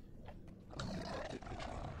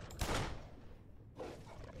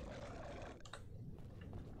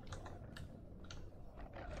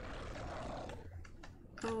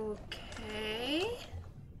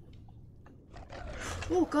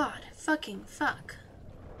 Oh god, fucking fuck.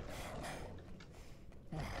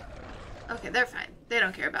 Okay, they're fine. They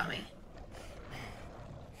don't care about me.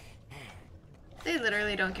 They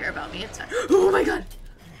literally don't care about me. It's fine. Oh my god!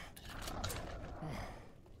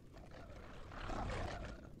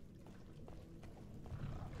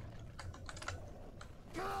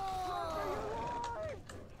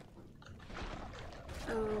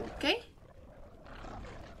 Okay.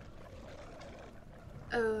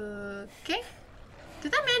 Okay.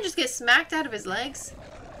 Did that man just get smacked out of his legs?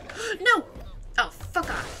 No! Oh, fuck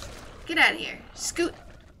off. Get out of here. Scoot.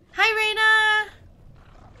 Hi, Raina!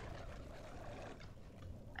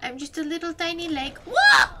 I'm just a little tiny leg.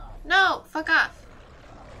 Whoa! No, fuck off.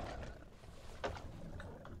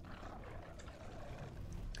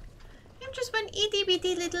 I'm just one itty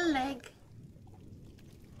bitty little leg.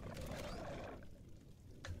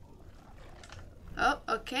 Oh,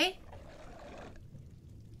 okay.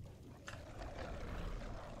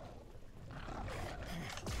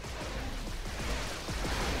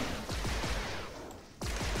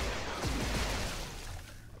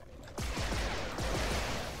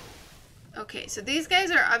 Okay, so these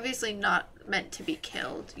guys are obviously not meant to be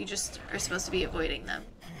killed. You just are supposed to be avoiding them.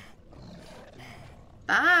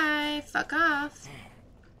 Bye! Fuck off.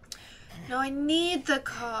 No, I need the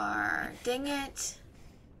car. Dang it.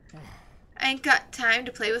 I ain't got time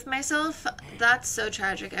to play with myself. That's so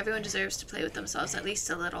tragic. Everyone deserves to play with themselves at least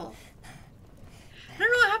a little. I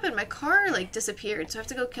don't know what happened. My car, like, disappeared. So I have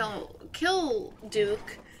to go kill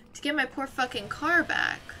Duke to get my poor fucking car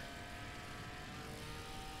back.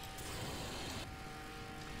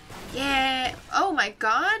 Yeah. Oh my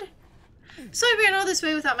god. So I ran all this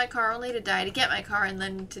way without my car only to die to get my car and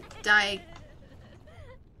then to die.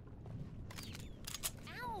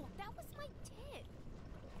 Ow, that was my tit.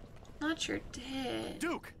 Not your tit.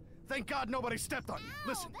 Duke! Thank God nobody stepped on you.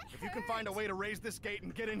 Listen, if you can find a way to raise this gate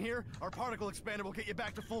and get in here, our particle expander will get you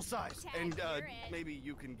back to full size. And maybe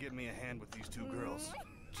you can give me a hand with these two girls.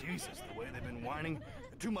 Jesus, the way they've been whining.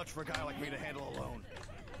 Too much for a guy like me to handle alone.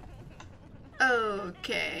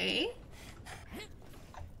 Okay.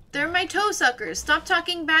 They're my toe suckers. Stop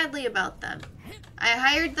talking badly about them. I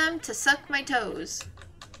hired them to suck my toes.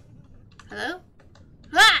 Hello?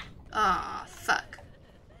 Ah! Aw, fuck.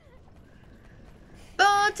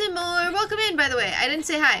 Baltimore! Welcome in, by the way. I didn't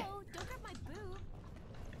say hi. Oh, don't grab my boob.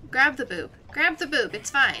 Grab the boob. Grab the boob.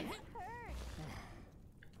 It's fine.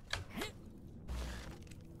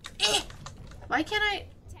 Why can't I...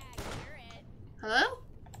 Hello?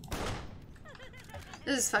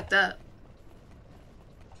 This is fucked up.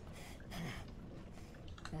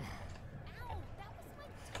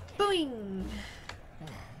 Boing!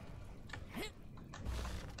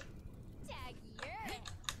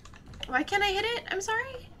 Why can't I hit it? I'm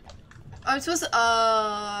sorry? Oh, I'm supposed to...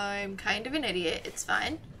 I'm kind of an idiot. It's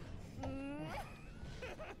fine.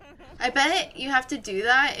 I bet you have to do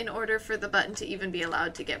that in order for the button to even be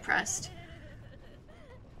allowed to get pressed.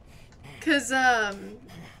 'Cause,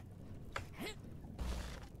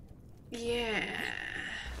 yeah,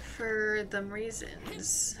 for them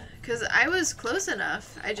reasons. Because I was close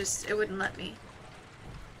enough, it wouldn't let me.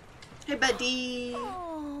 Hey, buddy.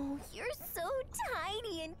 Oh, you're so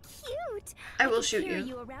tiny and cute. I will shoot carry you.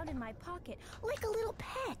 you around in my pocket like a little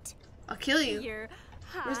pet. I'll kill you. Your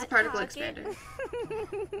Where's the hot particle pocket. expander?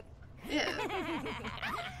 Yeah.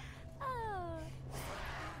 Oh.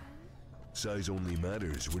 Size only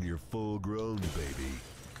matters when you're full grown, baby.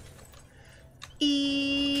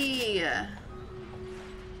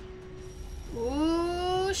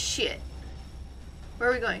 Oh shit. Where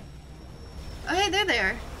are we going? Oh hey, they're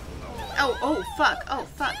there. Oh fuck. Oh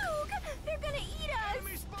fuck. Duke, they're gonna eat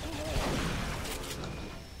us.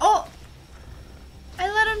 Oh! I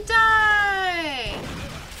let him die!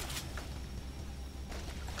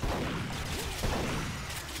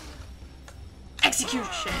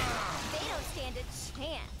 Execution! They don't stand a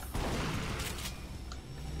chance.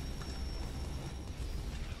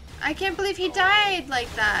 I can't believe he died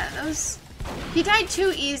like that. He died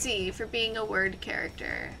too easy for being a word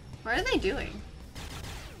character. What are they doing?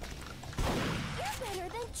 You're better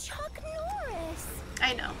than Chuck Norris.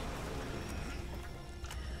 I know.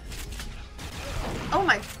 Oh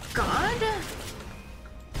my god!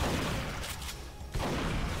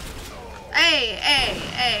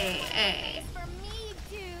 Hey. For me,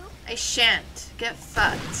 Duke. I shan't get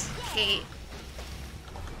fucked, Kate.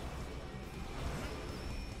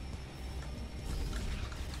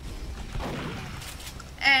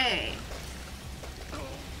 Hey.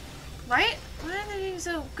 Why are they being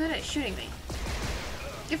so good at shooting me?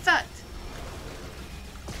 Get fucked.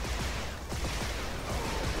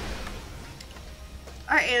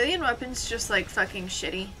 Are alien weapons just like fucking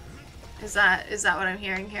shitty? Is that what I'm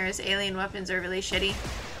hearing here? Is alien weapons are really shitty?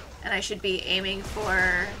 And I should be aiming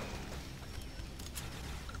for...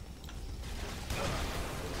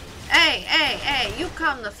 Hey, you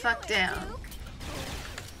calm the fuck down.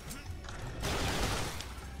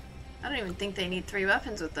 I don't even think they need 3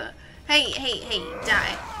 weapons with the... Hey,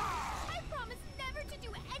 die. I promise never to do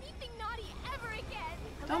anything naughty ever again.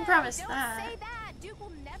 Don't promise Don't that. say that. Duke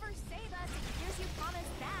will never save us if he hears you promise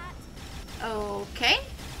that. Okay.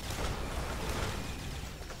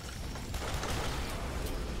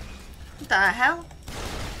 What the hell?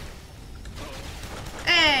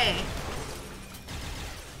 Hey!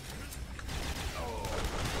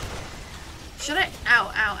 Should I...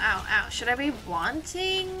 Ow. Should I be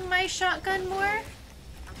wanting my shotgun more?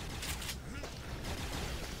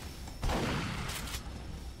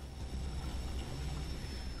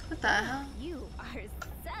 What the hell? You are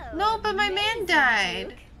so No, but my man amazing, died.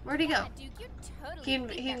 Duke. Where'd he go? Yeah, Duke, you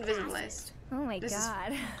totally He invisibilized. Oh my This is-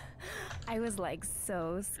 god. I was like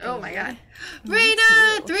so scared. Oh my god. Me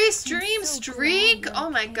Raina! too. 3 stream I'm so streak! glad Oh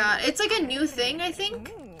my god. It's like a new thing, I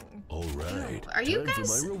think. All right. Are you time for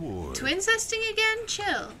guys my reward. twin cesting again?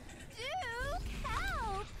 Chill. Duke,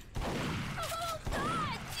 help! Oh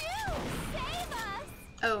God, Duke, save us!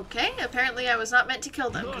 Okay, apparently I was not meant to kill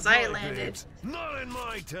them because I landed. Babes. Not in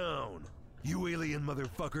my town. You alien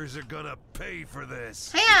motherfuckers are gonna pay for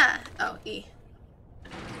this. Hiya! Oh, E.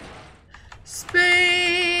 Space!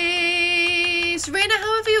 Raina,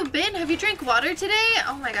 how have you been? Have you drank water today?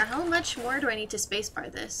 Oh my god, how much more do I need to spacebar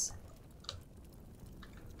this?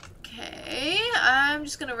 Okay, I'm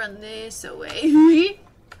just gonna run this away.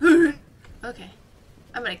 Okay.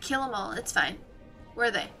 I'm gonna kill them all, it's fine. Where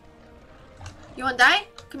are they? You wanna die?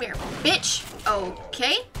 Come here, bitch!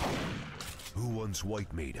 Okay. Who wants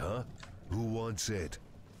white meat, huh? Who wants it?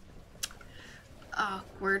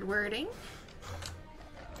 Awkward wording.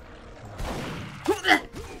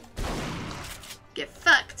 Get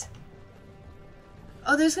fucked.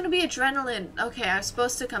 Oh, there's gonna be adrenaline. Okay, I was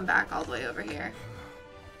supposed to come back all the way over here.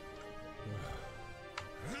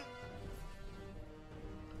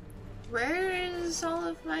 Where is all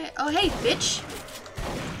of my... Oh, hey, bitch!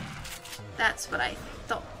 That's what I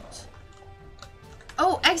thought.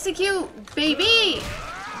 Oh, execute, baby!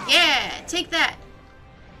 Yeah, take that.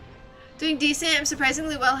 Doing decent. I'm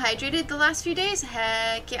surprisingly well hydrated the last few days.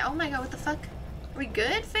 Heck yeah. Oh my god, what the fuck? Are we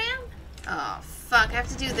good, fam? Oh, fuck. I have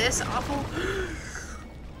to do this awful...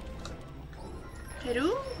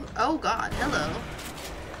 Hello? Oh god, hello.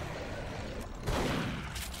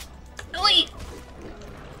 Oi!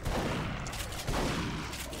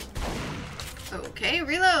 Okay,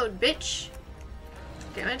 reload, bitch.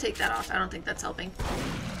 Okay, I'm gonna take that off. I don't think that's helping.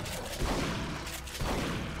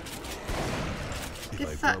 Get If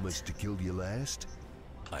I fucked. promised to kill you last,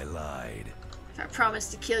 I lied. If I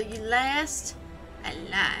promised to kill you last, I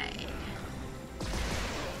lied.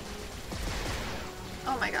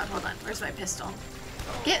 Oh my god, hold on. Where's my pistol?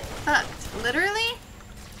 Get fucked. Literally?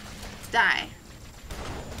 Die.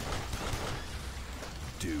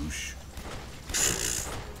 Douche.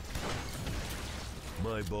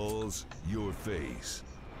 My balls, your face.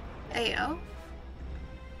 Ayo.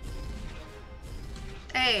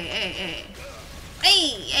 Hey.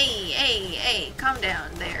 Hey. Calm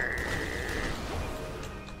down there.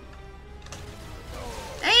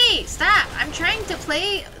 Hey, stop. I'm trying to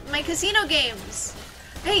play my casino games.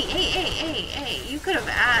 Hey. You could have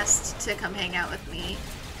asked to come hang out with me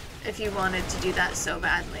if you wanted to do that so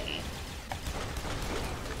badly.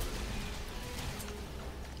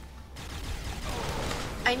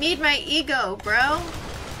 I need my ego, bro.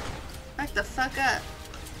 Back the fuck up.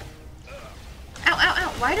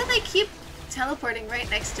 Ow. Why do they keep teleporting right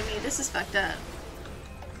next to me? This is fucked up.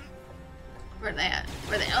 Where are they at?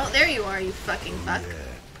 Where are they? Oh, there you are, you fucking fuck.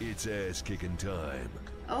 Yeah, it's ass kicking time.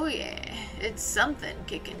 Oh yeah, it's something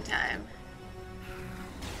kicking time.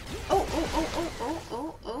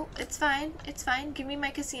 Oh, it's fine. Give me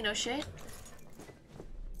my casino shit.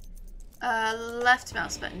 Left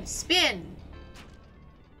mouse button. Spin!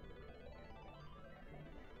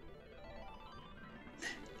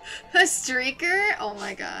 A streaker? Oh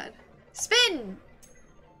my god. Spin!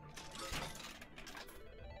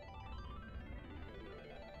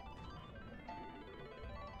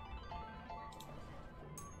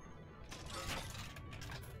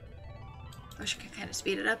 Wish I could kind of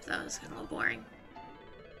speed it up though, it's getting a little boring.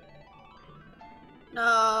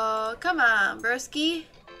 No, come on, broski.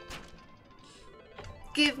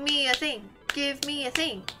 Give me a thing. Give me a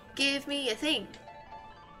thing. Give me a thing.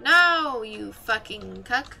 No, you fucking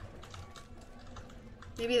cuck.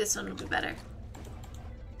 Maybe this one will be better.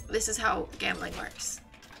 This is how gambling works.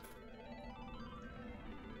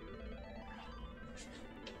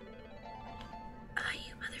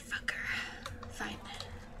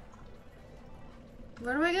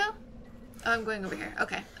 Where do I go? Oh, I'm going over here.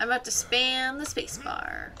 Okay. I'm about to spam the space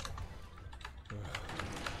bar.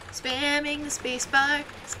 Spamming the space bar.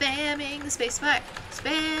 Spamming the space bar.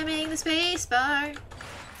 Spamming the space bar.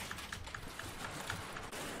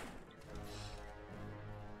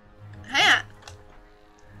 Hiya!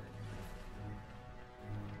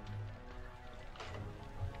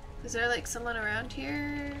 Is there like someone around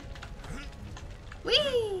here?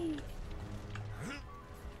 Whee!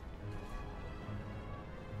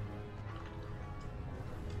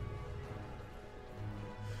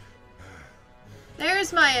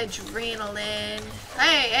 There's my adrenaline.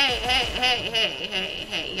 Hey, hey, hey, hey, hey, hey,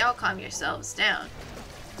 hey. Y'all calm yourselves down.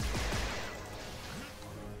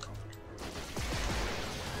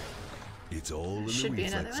 It's all in Should the be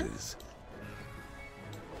another one. reflexes.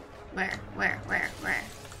 Where?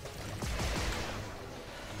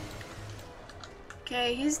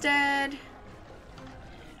 Okay, he's dead.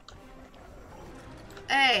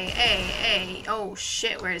 Hey. Oh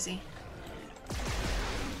shit, where is he?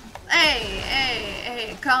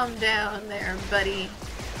 Hey, calm down there, buddy.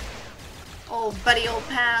 Old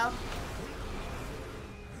pal.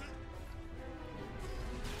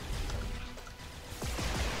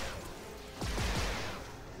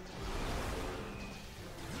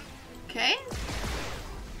 Okay.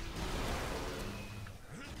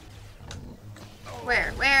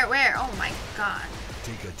 Where? Oh my god.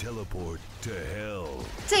 Take a teleport to hell.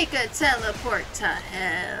 Take a teleport to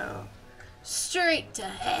hell. Straight to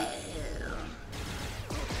hell.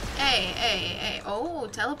 Hey. Oh,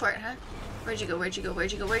 teleport, huh? Where'd you go?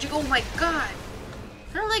 Oh my god.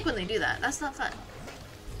 I don't like when they do that. That's not fun.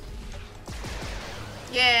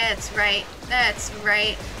 Yeah, that's right.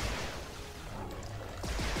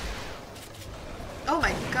 Oh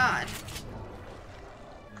my god.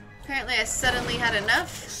 Apparently I suddenly had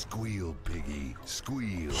enough. Squeal, piggy.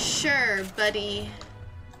 Squeal. Sure, buddy.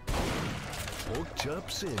 Pork chop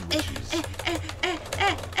sandwiches.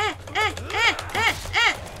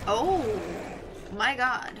 Oh my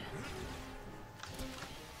god.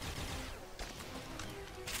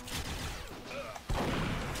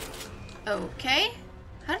 Okay.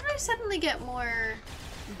 How did I suddenly get more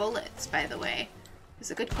bullets, by the way?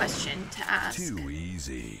 It's a good question to ask. Too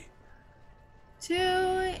easy.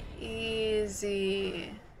 Too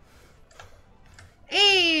easy.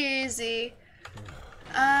 Easy.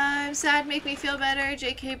 I'm sad, make me feel better,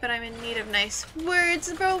 JK, but I'm in need of nice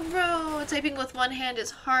words, bro. Typing with one hand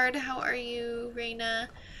is hard. How are you, Reina?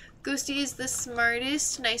 Ghosty is the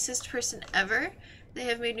smartest, nicest person ever. They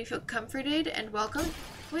have made me feel comforted and welcome.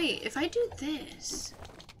 Wait, if I do this...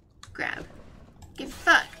 Grab. Get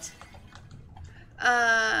fucked.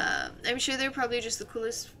 I'm sure they're probably just the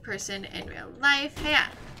coolest person in real life. Yeah.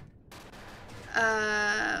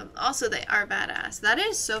 Also, they are badass. That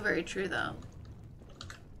is so very true, though.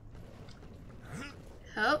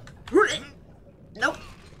 Oh. Nope.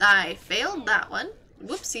 I failed that one.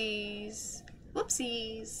 Whoopsies.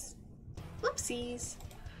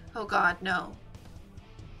 Oh god, no.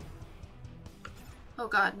 Oh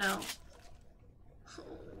god, no. Oh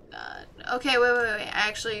god. Okay, wait.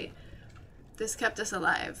 Actually, this kept us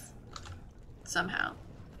alive. Somehow.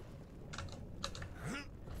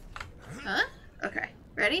 Huh? Okay.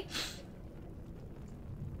 Ready?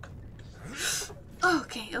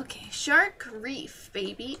 Okay. Shark Reef,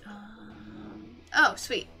 baby. Oh,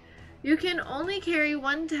 sweet. You can only carry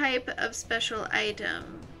one type of special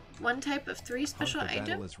item. One type of 3 special Hunk the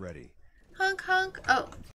battle items? is ready. Hunk. Oh.